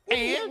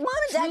 And Mom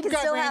and Dad can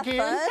still have fun.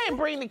 You can't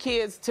bring the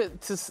kids to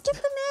Get the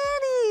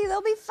nanny.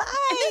 They'll be fine.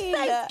 It's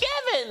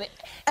Thanksgiving.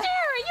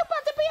 Harry, you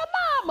about to be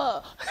a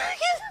mama.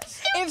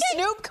 If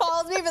Snoop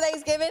calls me for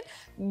Thanksgiving,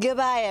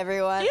 goodbye,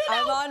 everyone.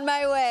 I'm on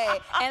my way,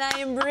 and I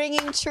am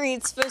bringing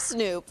treats for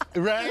Snoop.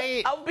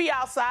 Right? I'll be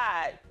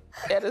outside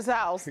at his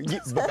house.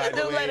 But by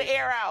the way, let it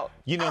air out.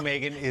 You know,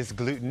 Meghan is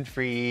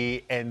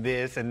gluten-free and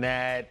this and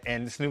that,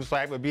 and Snoop's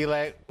wife would be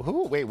like,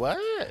 "Who? Wait, what?"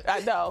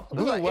 I know.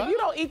 What? If you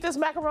don't eat this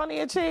macaroni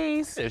and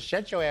cheese,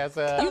 shut your ass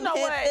up. You know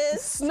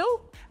what?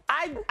 Snoop.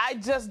 I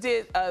just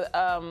did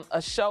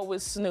a show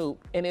with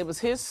Snoop, and it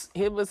was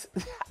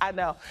I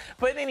know.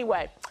 But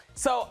anyway,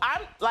 so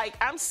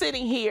I'm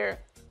sitting here,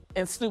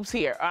 and Snoop's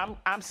here.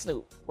 I'm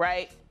Snoop,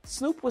 right?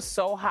 Snoop was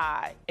so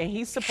high, and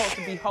he's supposed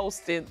to be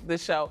hosting the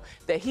show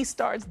that he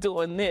starts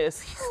doing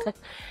this.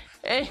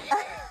 And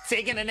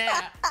taking a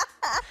nap.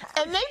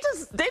 And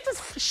they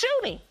just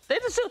shooting. They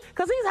just shoot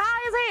because he's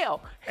high as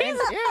hell. And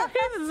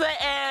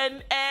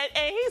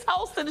he's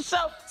hosting the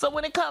show. So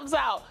when it comes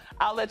out,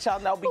 I'll let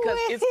y'all know because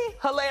it's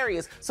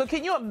hilarious. So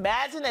can you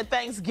imagine at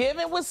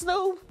Thanksgiving with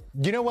Snoop?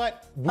 You know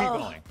what? We're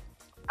going.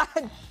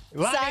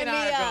 Lonnie and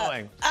I are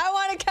going. I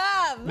want to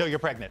come. No, you're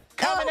pregnant.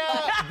 Coming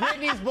up,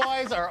 Britney's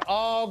boys are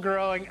all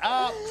growing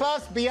up.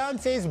 Plus,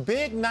 Beyonce's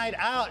big night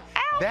out.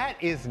 That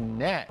is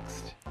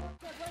next.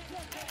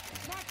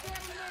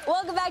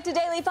 Welcome back to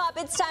Daily Pop.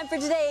 It's time for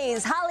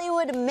today's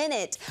Hollywood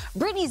Minute.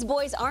 Britney's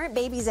boys aren't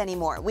babies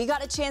anymore. We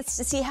got a chance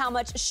to see how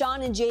much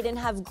Sean and Jaden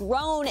have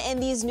grown in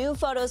these new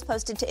photos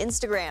posted to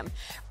Instagram.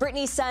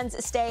 Britney's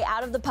sons stay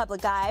out of the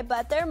public eye,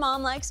 but their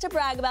mom likes to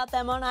brag about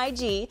them on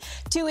IG.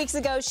 2 weeks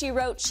ago, she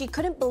wrote she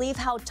couldn't believe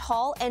how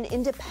tall and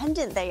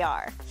independent they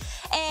are.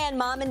 And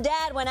Mom and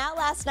Dad went out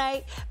last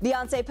night.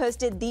 Beyonce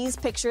posted these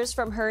pictures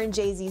from her and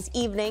Jay-Z's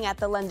evening at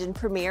the London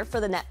premiere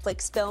for the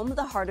Netflix film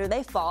The Harder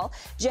They Fall.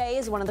 Jay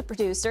is one of the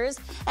producers.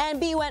 And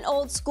B went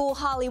old school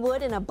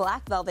Hollywood in a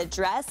black velvet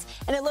dress.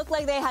 And it looked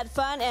like they had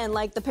fun, and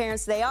like the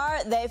parents they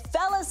are, they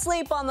fell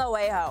asleep on the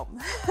way home.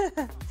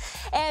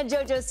 And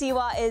JoJo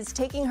Siwa is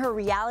taking her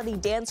reality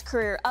dance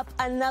career up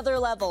another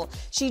level.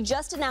 She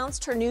just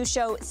announced her new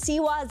show,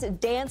 Siwa's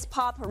Dance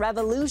Pop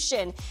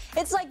Revolution.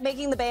 It's like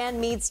Making the Band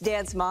meets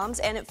Dance Moms,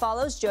 and it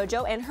follows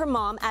JoJo and her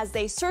mom as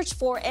they search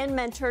for and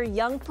mentor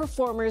young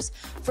performers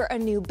for a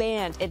new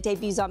band. It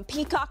debuts on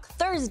Peacock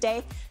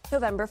Thursday,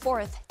 November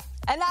 4th.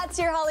 And that's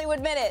your Hollywood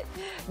Minute.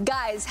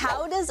 Guys,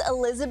 how does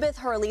Elizabeth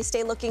Hurley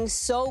stay looking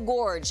so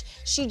gorge?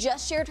 She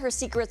just shared her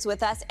secrets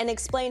with us and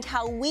explained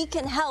how we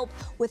can help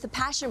with a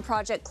passion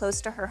project close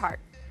to her heart.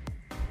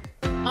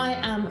 I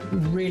am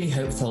really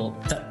hopeful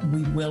that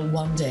we will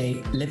one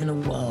day live in a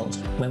world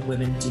where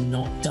women do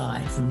not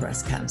die from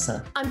breast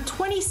cancer. I'm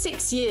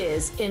 26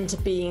 years into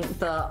being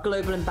the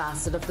global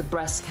ambassador of the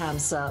breast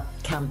cancer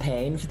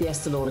campaign for the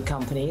Estee Lauder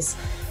companies.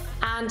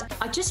 And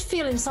I just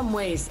feel in some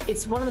ways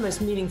it's one of the most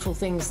meaningful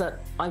things that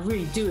I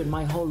really do in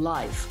my whole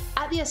life.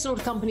 At the Estee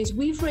Lauder companies,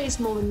 we've raised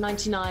more than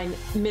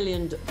 $99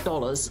 million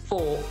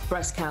for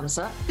breast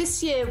cancer.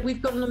 This year,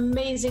 we've got an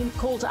amazing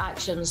call to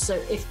action. So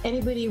if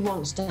anybody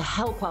wants to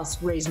help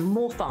us raise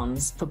more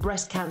funds for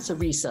breast cancer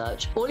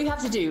research, all you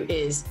have to do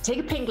is take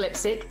a pink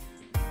lipstick,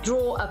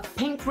 draw a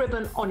pink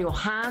ribbon on your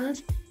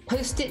hand,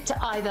 post it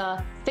to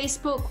either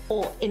Facebook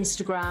or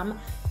Instagram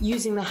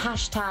using the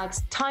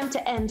hashtags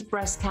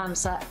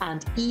 #TimeToEndBreastCancer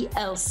and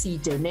ELC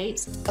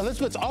Donates.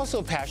 Elizabeth's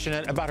also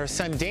passionate about her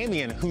son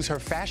Damien, who's her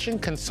fashion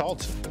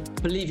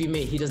consultant. Believe you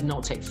me, he does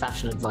not take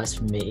fashion advice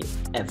from me,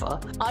 ever.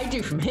 I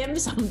do from him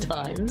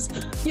sometimes.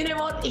 You know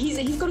what? He's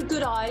got a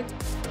good eye.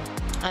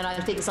 And I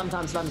think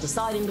sometimes if I'm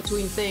deciding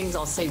between things,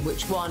 I'll say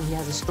which one. He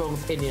has a strong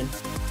opinion,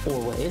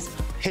 always.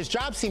 His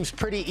job seems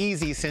pretty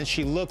easy since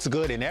she looks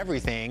good in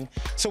everything.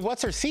 So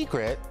what's her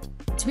secret?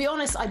 To be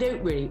honest, I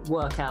don't really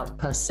work out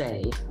per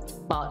se,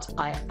 but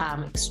I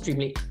am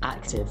extremely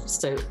active.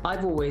 So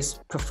I've always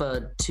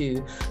preferred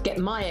to get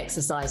my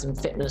exercise and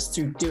fitness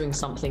through doing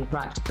something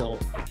practical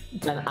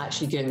than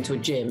actually going to a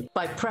gym.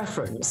 By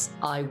preference,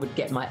 I would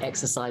get my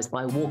exercise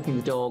by walking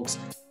the dogs,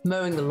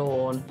 mowing the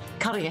lawn,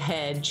 cutting a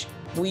hedge,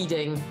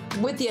 weeding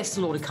with the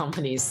Estee Lauder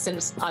companies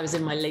since I was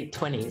in my late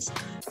 20s.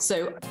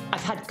 So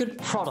I've had good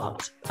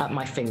product at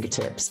my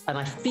fingertips and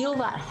I feel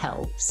that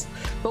helps.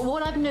 But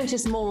what I've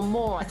noticed more and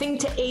more, I think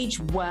to age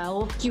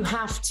well, you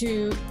have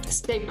to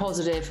stay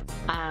positive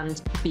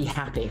and be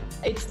happy.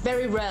 It's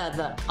very rare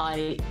that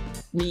I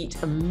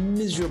meet a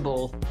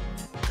miserable,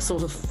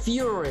 sort of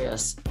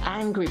furious,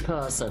 angry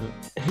person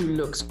who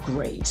looks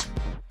great.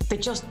 They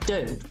just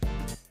don't.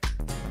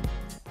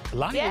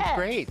 Lonnie looks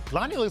great.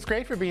 Lonnie looks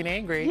great for being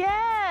angry.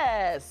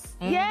 Yes.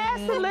 Yes,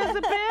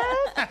 Elizabeth.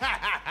 You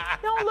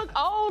don't look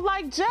old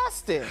like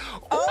Justin.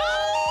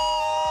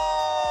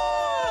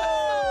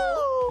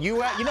 You know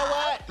what? You know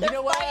what? They You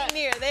know what?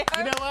 fighting.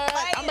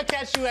 I'm gonna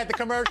catch you at the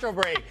commercial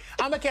break.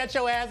 I'm gonna catch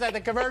your ass at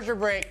the commercial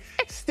break.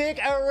 Stick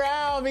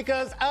around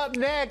because up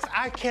next,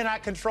 I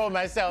cannot control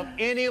myself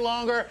any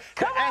longer.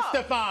 The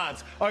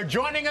Estefans are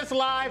joining us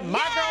live.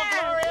 My girl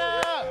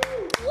Gloria.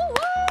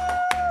 Woo-woo.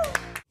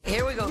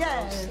 Here we go,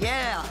 Yes. folks.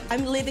 Yeah.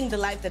 I'm living the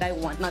life that I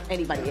want, not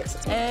anybody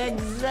else's.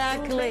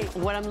 Exactly.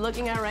 What I'm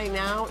looking at right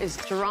now is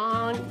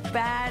strong,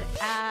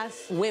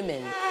 badass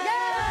women.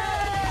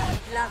 Yeah.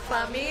 La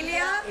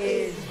familia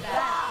is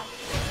back.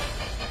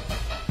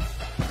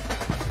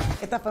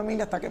 Esta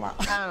familia está quemada.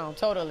 I don't know,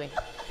 totally.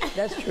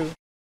 That's true.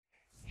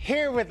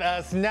 Here with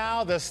us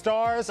now, the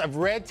stars of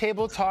Red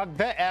Table Talk,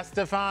 the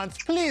Estefans.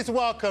 Please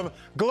welcome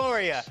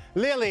Gloria,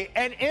 Lily,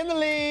 and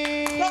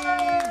Emily.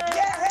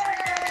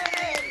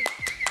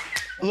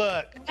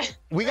 Look,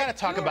 we got to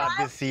talk about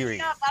this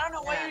series. I don't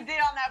know what you did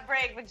on that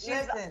break, but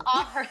she's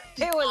off her.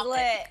 It was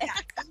lit. I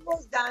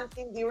was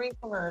dancing during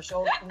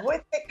commercials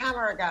with the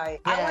camera guy.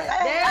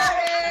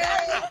 Yeah,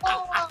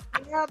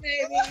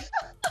 baby.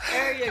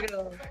 There you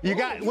go. You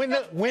got when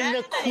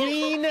the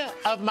queen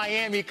of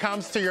Miami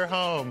comes to your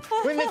home,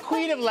 when the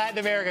queen of Latin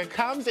America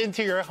comes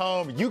into your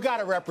home, you got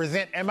to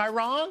represent. Am I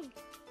wrong?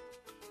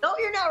 No,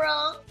 you're not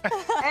wrong.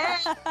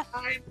 And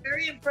I'm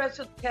very impressed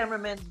with the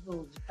cameraman's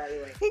moves, by the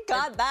way. He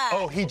got that.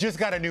 Oh, he just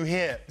got a new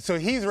hip, so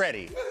he's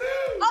ready.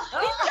 Oh,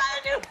 he's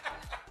got a new.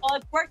 Well,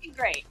 it's working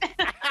great.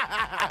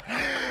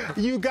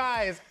 You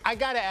guys, I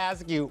gotta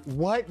ask you,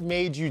 what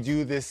made you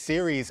do this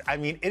series? I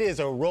mean, it is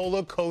a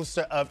roller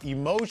coaster of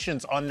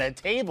emotions on that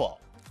table.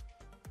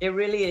 It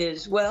really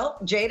is. Well,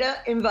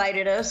 Jada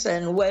invited us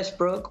and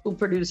Westbrook, who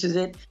produces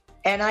it,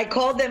 and I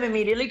called them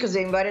immediately because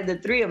they invited the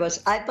three of us.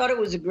 I thought it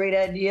was a great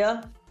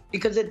idea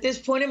because at this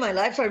point in my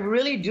life, I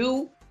really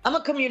do. I'm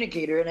a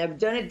communicator and I've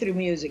done it through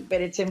music, but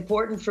it's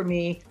important for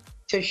me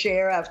to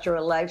share after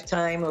a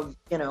lifetime of,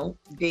 you know,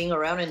 being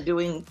around and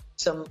doing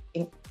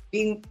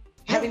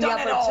having the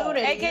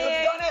opportunity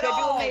AKA, to do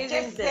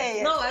amazing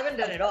things. No, I haven't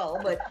done it all,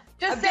 but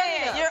Just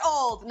say it. You're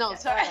old. No,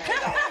 sorry.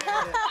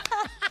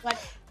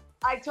 But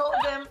I told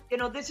them, you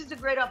know, this is a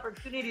great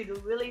opportunity to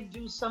really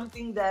do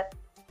something that,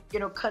 you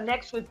know,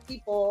 connects with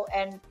people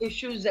and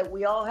issues that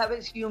we all have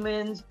as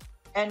humans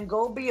and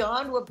go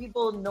beyond what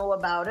people know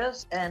about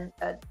us. And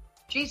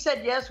she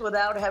said yes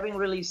without having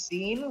really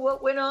seen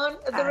what went on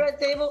at the Red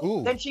Table.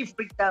 Ooh. Then she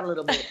freaked out a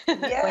little bit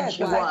when Yes,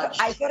 she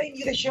watched. I thought I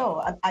knew the show.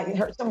 I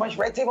heard so much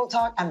Red Table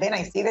Talk, and then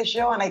I see the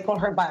show, and I call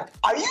her back.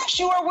 Are you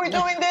sure we're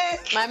doing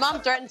this? My mom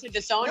threatened to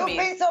disown me.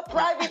 You've been so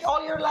private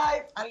all your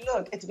life, and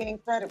look, it's been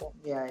incredible.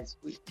 Yeah, it's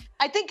sweet.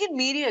 I think in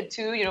media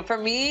too, you know, for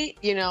me,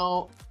 you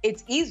know,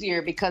 it's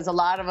easier because a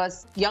lot of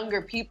us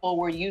younger people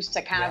were used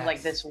to kind of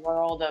like this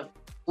world of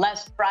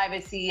less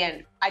privacy.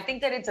 And I think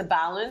that it's a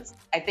balance.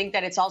 I think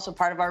that it's also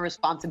part of our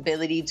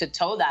responsibility to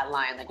toe that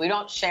line. Like, we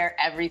don't share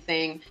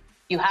everything.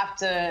 You have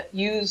to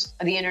use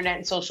the internet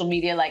and social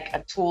media like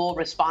a tool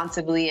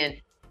responsibly. And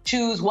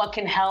choose what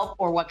can help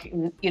or what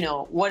can,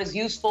 what is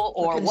useful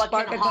or what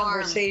spark can a harm.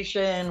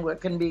 conversation,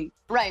 what can be.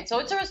 Right. So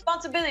it's a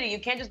responsibility. You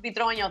can't just be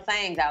throwing your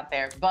things out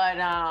there. But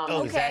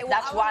Okay, well,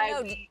 that's I why.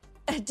 wanna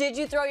know, did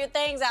you throw your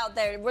things out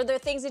there? Were there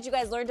things that you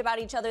guys learned about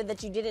each other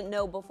that you didn't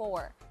know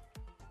before?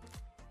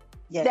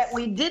 Yes. That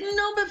we didn't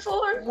know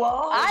before?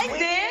 Well, I we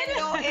did. didn't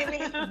know,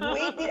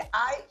 Emily. We did.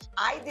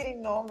 I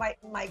didn't know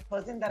my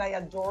cousin that I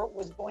adore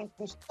was going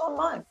through so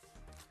much.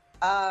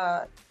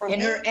 In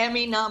her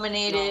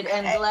Emmy-nominated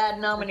and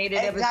GLAAD-nominated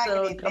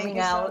episode coming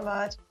out.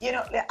 Thank you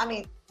so much. I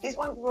mean, this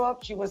one grew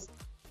up. She was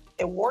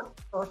a word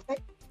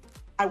perfect.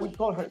 I would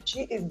call her.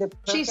 She is the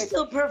perfect. She's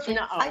still perfect.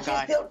 No,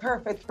 She's still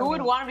perfect. Who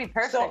would want to be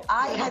perfect? So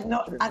I had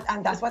no,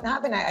 and that's what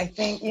happened. I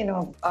think,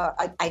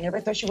 I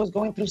never thought she was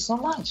going through so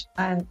much.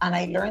 And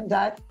I learned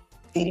that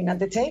sitting at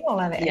the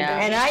table. And I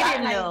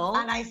didn't know.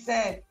 And I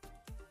said,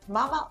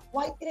 Mama,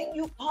 why didn't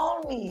you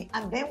call me?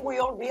 And then we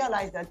all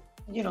realized that,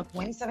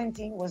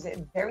 2017 was a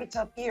very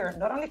tough year,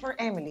 not only for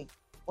Emily,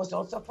 was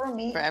also for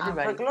me and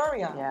for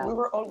Gloria. Yeah. We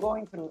were all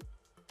going through.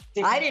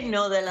 I didn't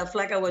know that La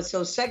Flaca was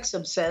so sex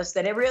obsessed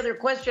that every other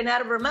question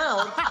out of her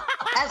mouth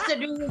has to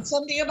do with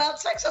something about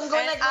sex. I'm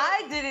going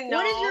I didn't know.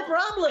 What is your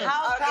problem?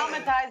 How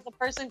traumatized the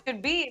person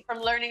could be from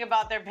learning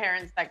about their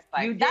parents' sex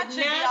life. You that did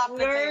should be not off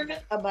the learn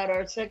table. about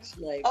our sex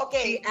life.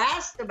 Okay. She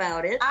asked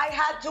about it. I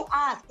had to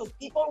ask because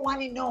people want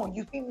to know.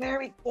 You've been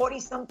married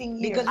 40-something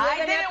years. Because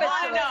I didn't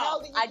want to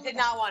know. I did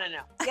not want to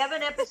know. We have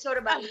an episode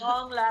about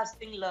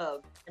long-lasting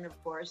love. And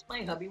of course,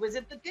 my hubby was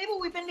at the table.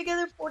 We've been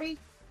together 40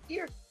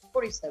 years,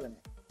 47.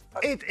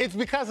 It's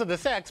because of the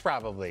sex,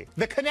 probably.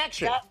 The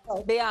connection.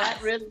 That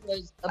really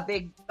was a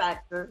big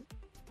factor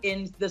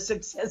in the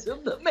success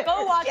of the marriage.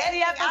 Go watch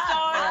the episode.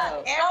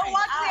 No. Go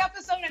watch the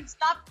episode and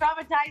stop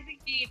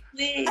traumatizing me,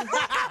 please. All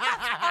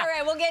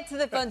right, we'll get to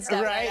the fun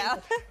stuff right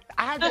now.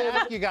 I have to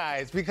ask you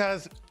guys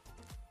because,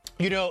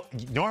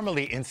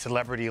 normally in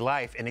celebrity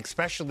life, and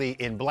especially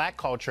in Black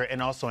culture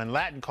and also in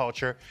Latin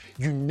culture,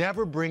 you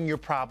never bring your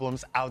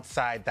problems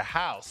outside the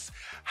house.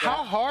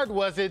 How hard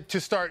was it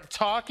to start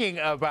talking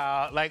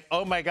about, like,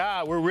 oh my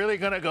God, we're really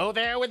going to go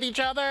there with each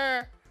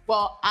other?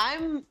 Well,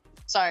 I'm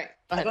sorry.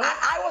 Go ahead.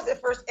 I was the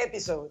first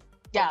episode.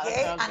 Yeah.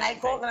 Okay. And I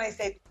called and I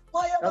said,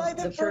 why am I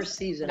the first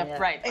season?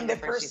 Right. In the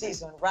first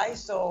season, right?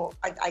 So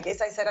I guess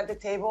I sat at the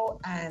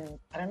table and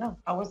I don't know.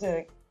 I was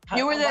a.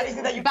 You were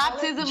the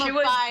baptism of She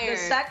was fire. the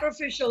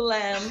sacrificial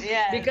lamb.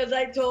 Yes. Because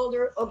I told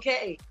her,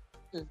 okay,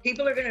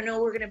 people are going to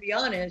know we're going to be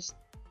honest.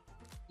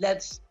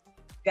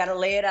 Got to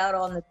lay it out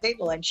on the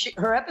table. And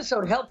her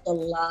episode helped a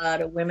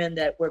lot of women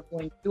that were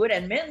going through it,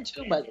 and men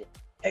too, by the way.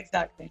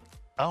 Exactly.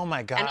 Oh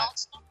my God. And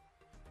also,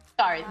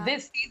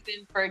 this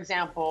season, for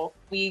example,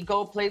 we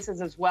go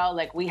places as well.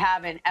 Like we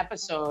have an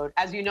episode,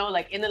 as you know,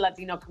 like in the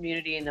Latino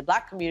community, in the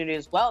Black community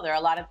as well, there are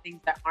a lot of things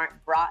that aren't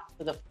brought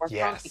to the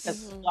forefront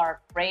because people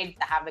are afraid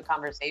to have the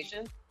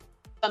conversation.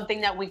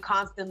 Something that we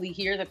constantly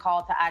hear the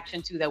call to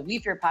action to that we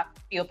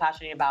feel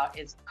passionate about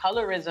is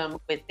colorism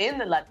within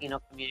the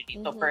Latino community.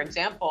 So for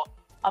example,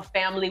 a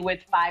family with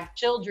 5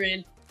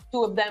 children,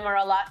 2 of them are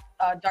a lot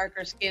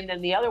darker skinned than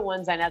the other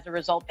ones. And as a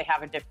result, they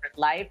have a different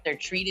life. They're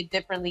treated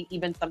differently,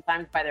 even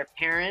sometimes by their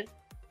parents,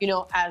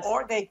 as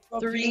or they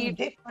 3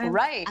 different.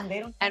 Right. And they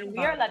don't. And we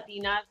are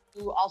Latinas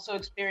who also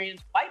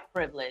experience white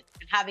privilege,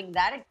 and having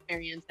that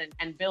experience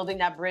and building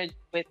that bridge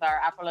with our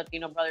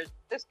Afro-Latino brothers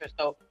and sisters.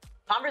 So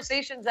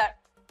conversations that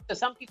to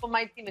some people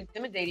might seem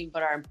intimidating,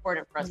 but are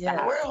important for us to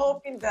have. We're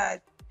hoping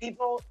that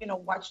people,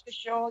 watch the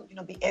show,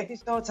 the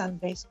episodes, and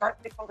they start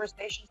the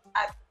conversations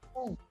at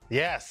home.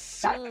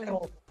 Yes.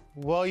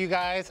 Well, you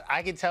guys,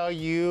 I can tell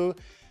you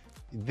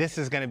this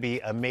is going to be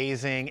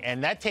amazing.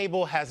 And that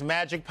table has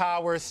magic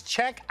powers.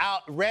 Check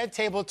out Red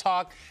Table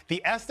Talk,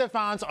 the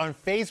Estefans on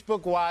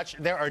Facebook Watch.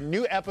 There are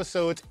new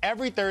episodes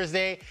every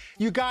Thursday.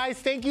 You guys,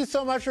 thank you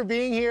so much for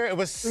being here. It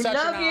was such an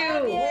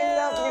honor. We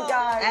love you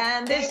guys.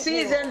 And this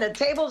season, the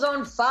table's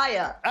on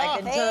fire. I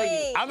can tell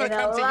you. I'm going to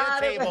come to your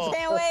table.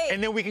 Can't wait.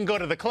 And then we can go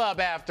to the club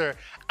after.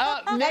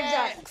 Up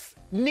next.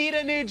 Need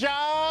a new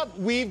job?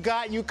 We've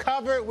got you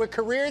covered with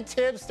career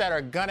tips that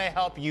are gonna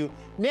help you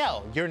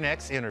nail your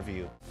next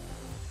interview.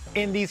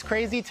 In these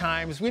crazy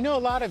times, we know a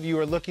lot of you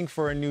are looking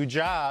for a new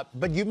job,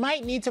 but you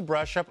might need to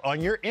brush up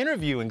on your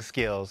interviewing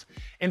skills.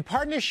 In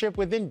partnership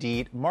with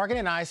Indeed, Morgan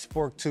and I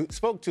spoke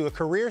to a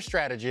career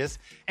strategist,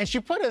 and she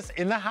put us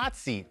in the hot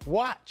seat.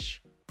 Watch.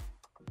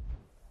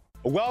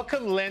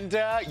 Welcome,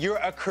 Linda. You're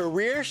a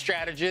career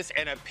strategist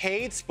and a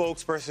paid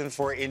spokesperson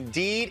for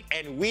Indeed,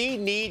 and we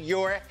need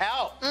your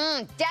help.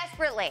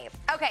 Desperately.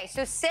 Okay,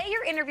 so say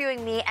you're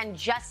interviewing me and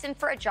Justin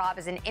for a job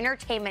as an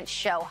entertainment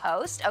show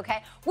host,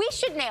 okay? We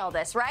should nail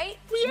this, right?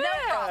 Yeah.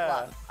 No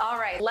problem. All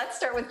right, let's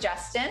start with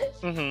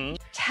Justin.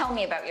 Tell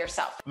me about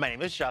yourself. My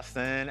name is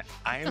Justin.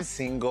 I am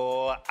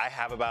single. I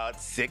have about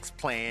 6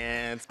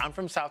 plants. I'm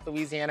from South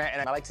Louisiana,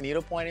 and I like to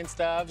needlepoint and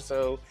stuff,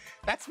 so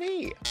that's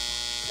me.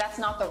 That's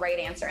not the right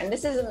answer. And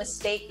this is a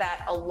mistake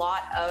that a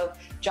lot of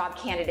job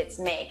candidates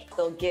make.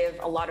 They'll give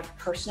a lot of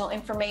personal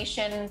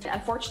information.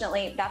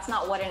 Unfortunately, that's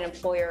not what an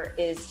employer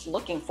is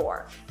looking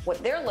for.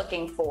 What they're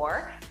looking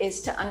for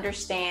is to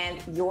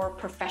understand your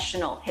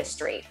professional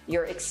history,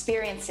 your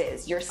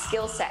experiences, your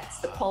skill sets,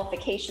 the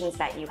qualifications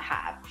that you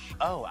have.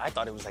 Oh, I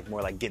thought it was like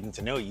more like getting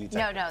to know you.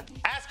 No, no.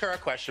 Ask her a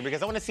question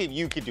because I want to see if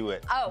you could do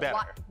it better.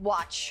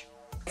 Watch.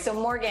 So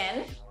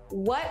Morgan,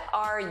 what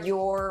are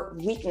your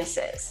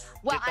weaknesses?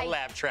 Well, Get the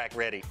laugh track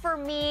ready. For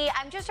me,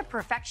 I'm just a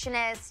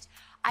perfectionist.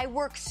 I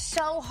work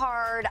so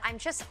hard. I'm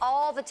just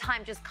all the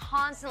time just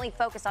constantly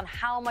focused on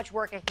how much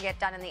work I can get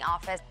done in the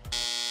office.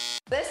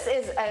 This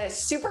is a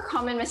super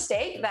common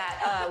mistake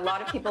that a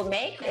lot of people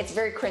make. It's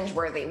very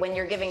cringeworthy when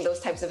you're giving those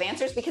types of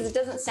answers because it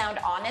doesn't sound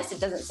honest, it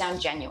doesn't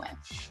sound genuine.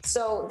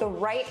 So the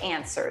right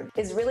answer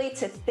is really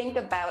to think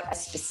about a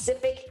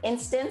specific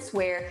instance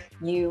where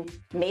you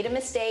made a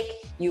mistake,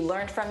 you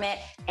learned from it,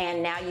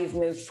 and now you've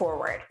moved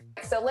forward.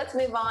 So let's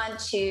move on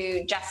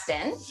to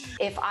Justin.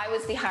 If I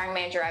was the hiring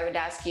manager, I would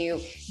ask you,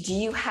 do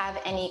you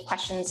have any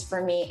questions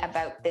for me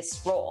about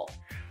this role?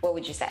 What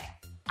would you say?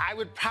 I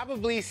would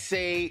probably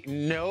say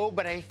no,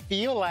 but I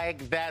feel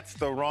like that's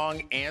the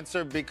wrong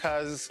answer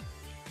because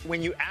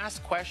when you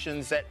ask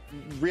questions, that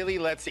really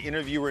lets the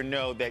interviewer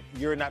know that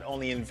you're not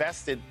only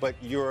invested, but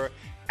you're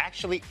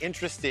actually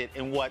interested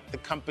in what the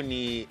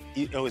company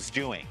is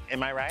doing.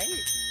 Am I right?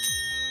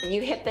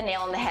 You hit the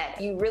nail on the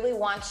head. You really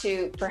want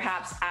to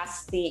perhaps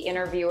ask the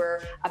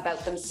interviewer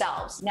about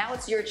themselves. Now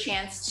it's your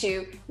chance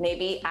to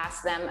maybe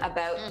ask them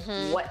about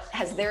what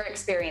has their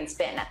experience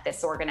been at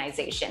this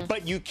organization.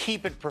 But you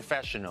keep it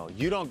professional.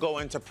 You don't go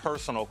into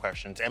personal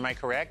questions. Am I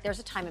correct? There's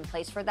a time and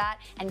place for that,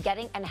 and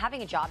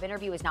having a job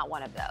interview is not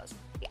one of those.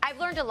 I've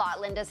learned a lot,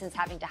 Linda, since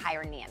having to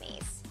hire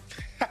nannies.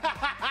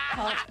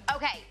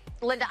 Okay,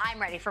 Linda,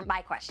 I'm ready for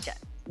my question.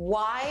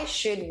 Why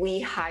should we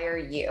hire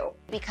you?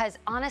 Because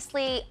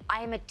honestly,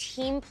 I'm a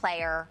team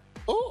player.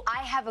 Ooh.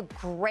 I have a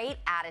great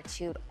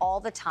attitude all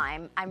the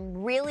time. I'm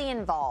really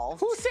involved.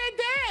 Who said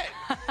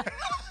that?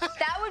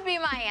 That would be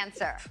my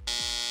answer.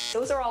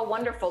 Those are all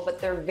wonderful,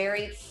 but they're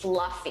very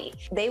fluffy.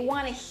 They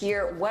want to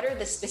hear what are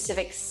the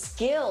specific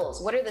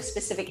skills, what are the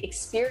specific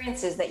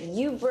experiences that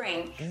you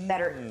bring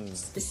that are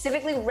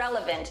specifically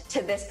relevant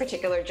to this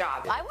particular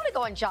job. I want to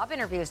go on job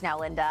interviews now,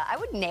 Linda. I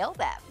would nail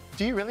them.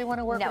 Do you really want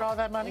to work with all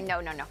that money?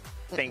 No.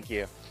 Thank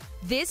you.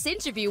 This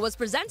interview was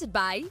presented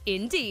by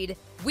Indeed.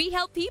 We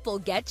help people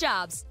get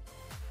jobs.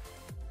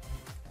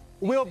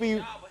 We'll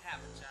be...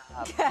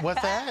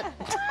 What's that?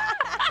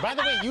 By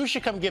the way, you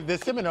should come give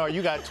this seminar.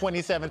 You got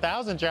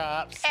 27,000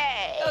 jobs.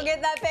 Hey. Go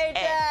get that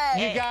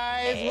paycheck. You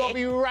guys, we'll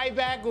be right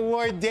back with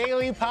more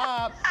Daily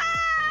Pop.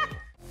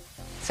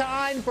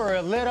 Time for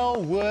a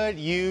little Would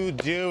You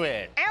Do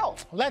It? Ow.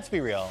 Let's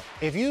be real.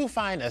 If you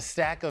find a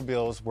stack of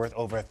bills worth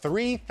over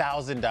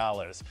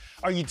 $3,000,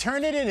 are you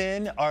turning it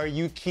in or are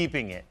you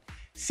keeping it?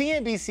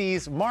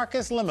 CNBC's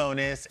Marcus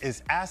Lemonis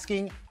is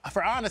asking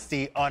for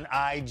honesty on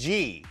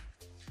IG.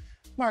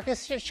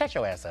 Marcus, shut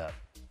your ass up.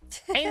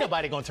 Ain't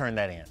nobody gonna turn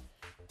that in.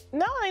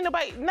 No, ain't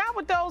nobody. Not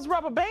with those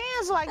rubber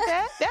bands like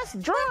that. That's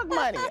drug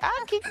money.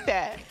 I'll keep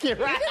that. You're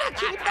gonna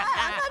keep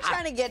that? I'm not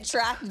trying to get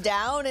tracked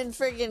down and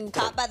friggin'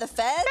 caught by the feds.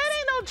 That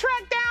ain't no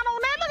track down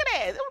on that.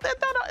 Look at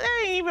that.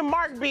 That ain't even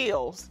marked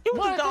bills. You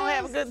just gonna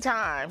have a good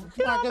time.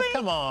 You Marcus,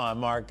 come on,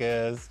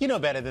 Marcus. You know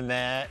better than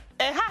that.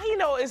 And how he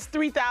know it's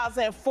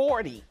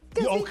 3,040?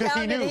 Because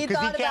he knew,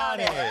 because he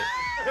counted.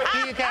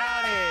 He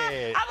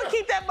counted. I would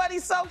keep that money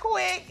so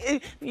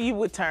quick. You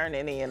would turn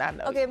it in, I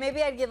know. Okay,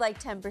 maybe I'd give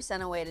like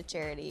 10% away to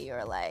charity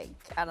or like,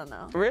 I don't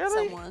know.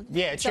 Really? Someone.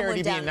 Yeah,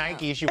 charity being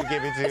Nike, she would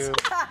give it to.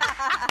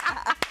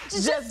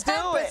 Just do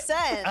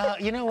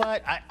 10%. You know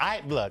what?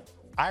 Look,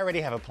 I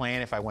already have a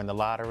plan if I win the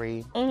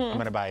lottery. I'm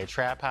going to buy a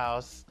trap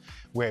house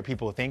where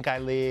people think I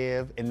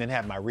live and then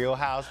have my real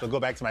house, but go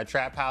back to my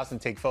trap house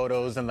and take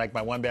photos in like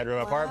my one-bedroom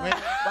apartment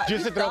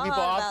just to throw people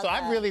off. So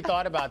I've really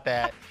thought about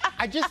that.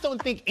 I just don't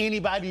think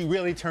anybody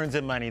really turns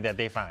in money that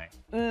they find.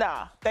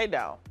 Nah, they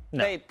don't.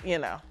 No. They, you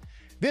know.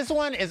 This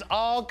one is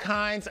all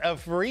kinds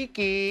of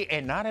freaky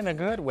and not in a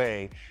good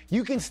way.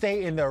 You can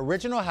stay in the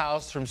original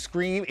house from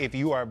Scream if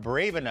you are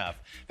brave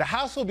enough. The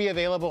house will be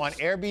available on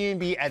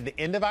Airbnb at the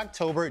end of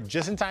October,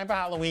 just in time for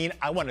Halloween.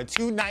 I want a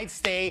 2-night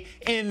stay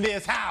in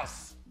this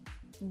house.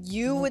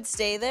 You would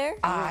stay there?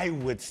 I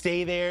would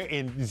stay there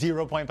in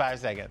 0.5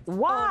 seconds.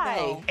 Why?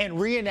 Oh, no. And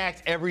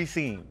reenact every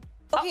scene.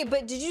 Okay,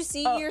 but did you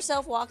see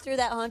yourself walk through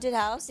that haunted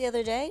house the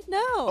other day?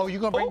 No. Oh, you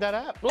gonna bring that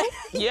up?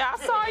 Yeah,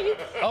 I saw you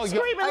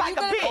screaming like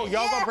a bitch. Oh,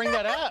 y'all gonna bring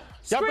that up?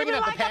 Y'all bringing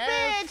up like the a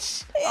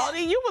past? bitch. Oh,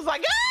 then you was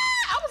like,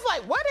 ah! I was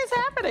like, what is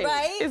happening?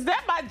 Right? Is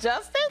that by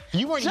Justin?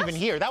 You weren't even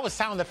here. That was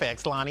sound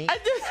effects, Lonnie.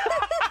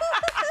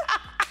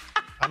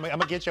 I'm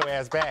gonna get your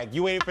ass back.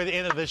 You waited for the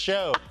end of the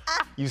show.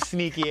 You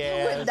sneaky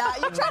ass.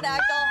 You tried to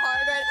act all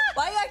hard right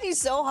Why are you acting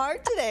so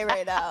hard today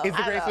right now? It's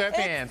the Gray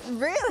Sweatpants.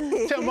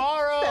 Really?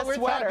 Tomorrow, we're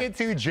talking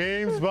to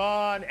James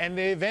Bond, and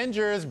the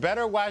Avengers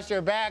better watch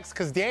their backs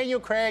because Daniel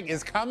Craig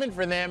is coming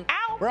for them.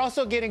 Ow. We're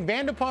also getting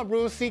Vanderpump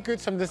Rules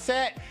secrets from the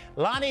set.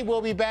 Lonnie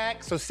will be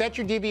back, so set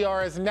your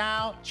DVRs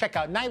now. Check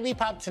out Nightly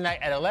Pop tonight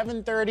at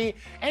 11:30,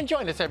 and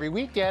join us every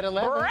weekday at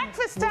 11.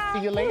 Breakfast time.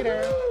 We'll see you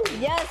later.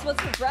 Yes,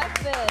 what's for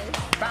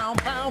breakfast? Bow,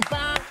 bow,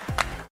 bow.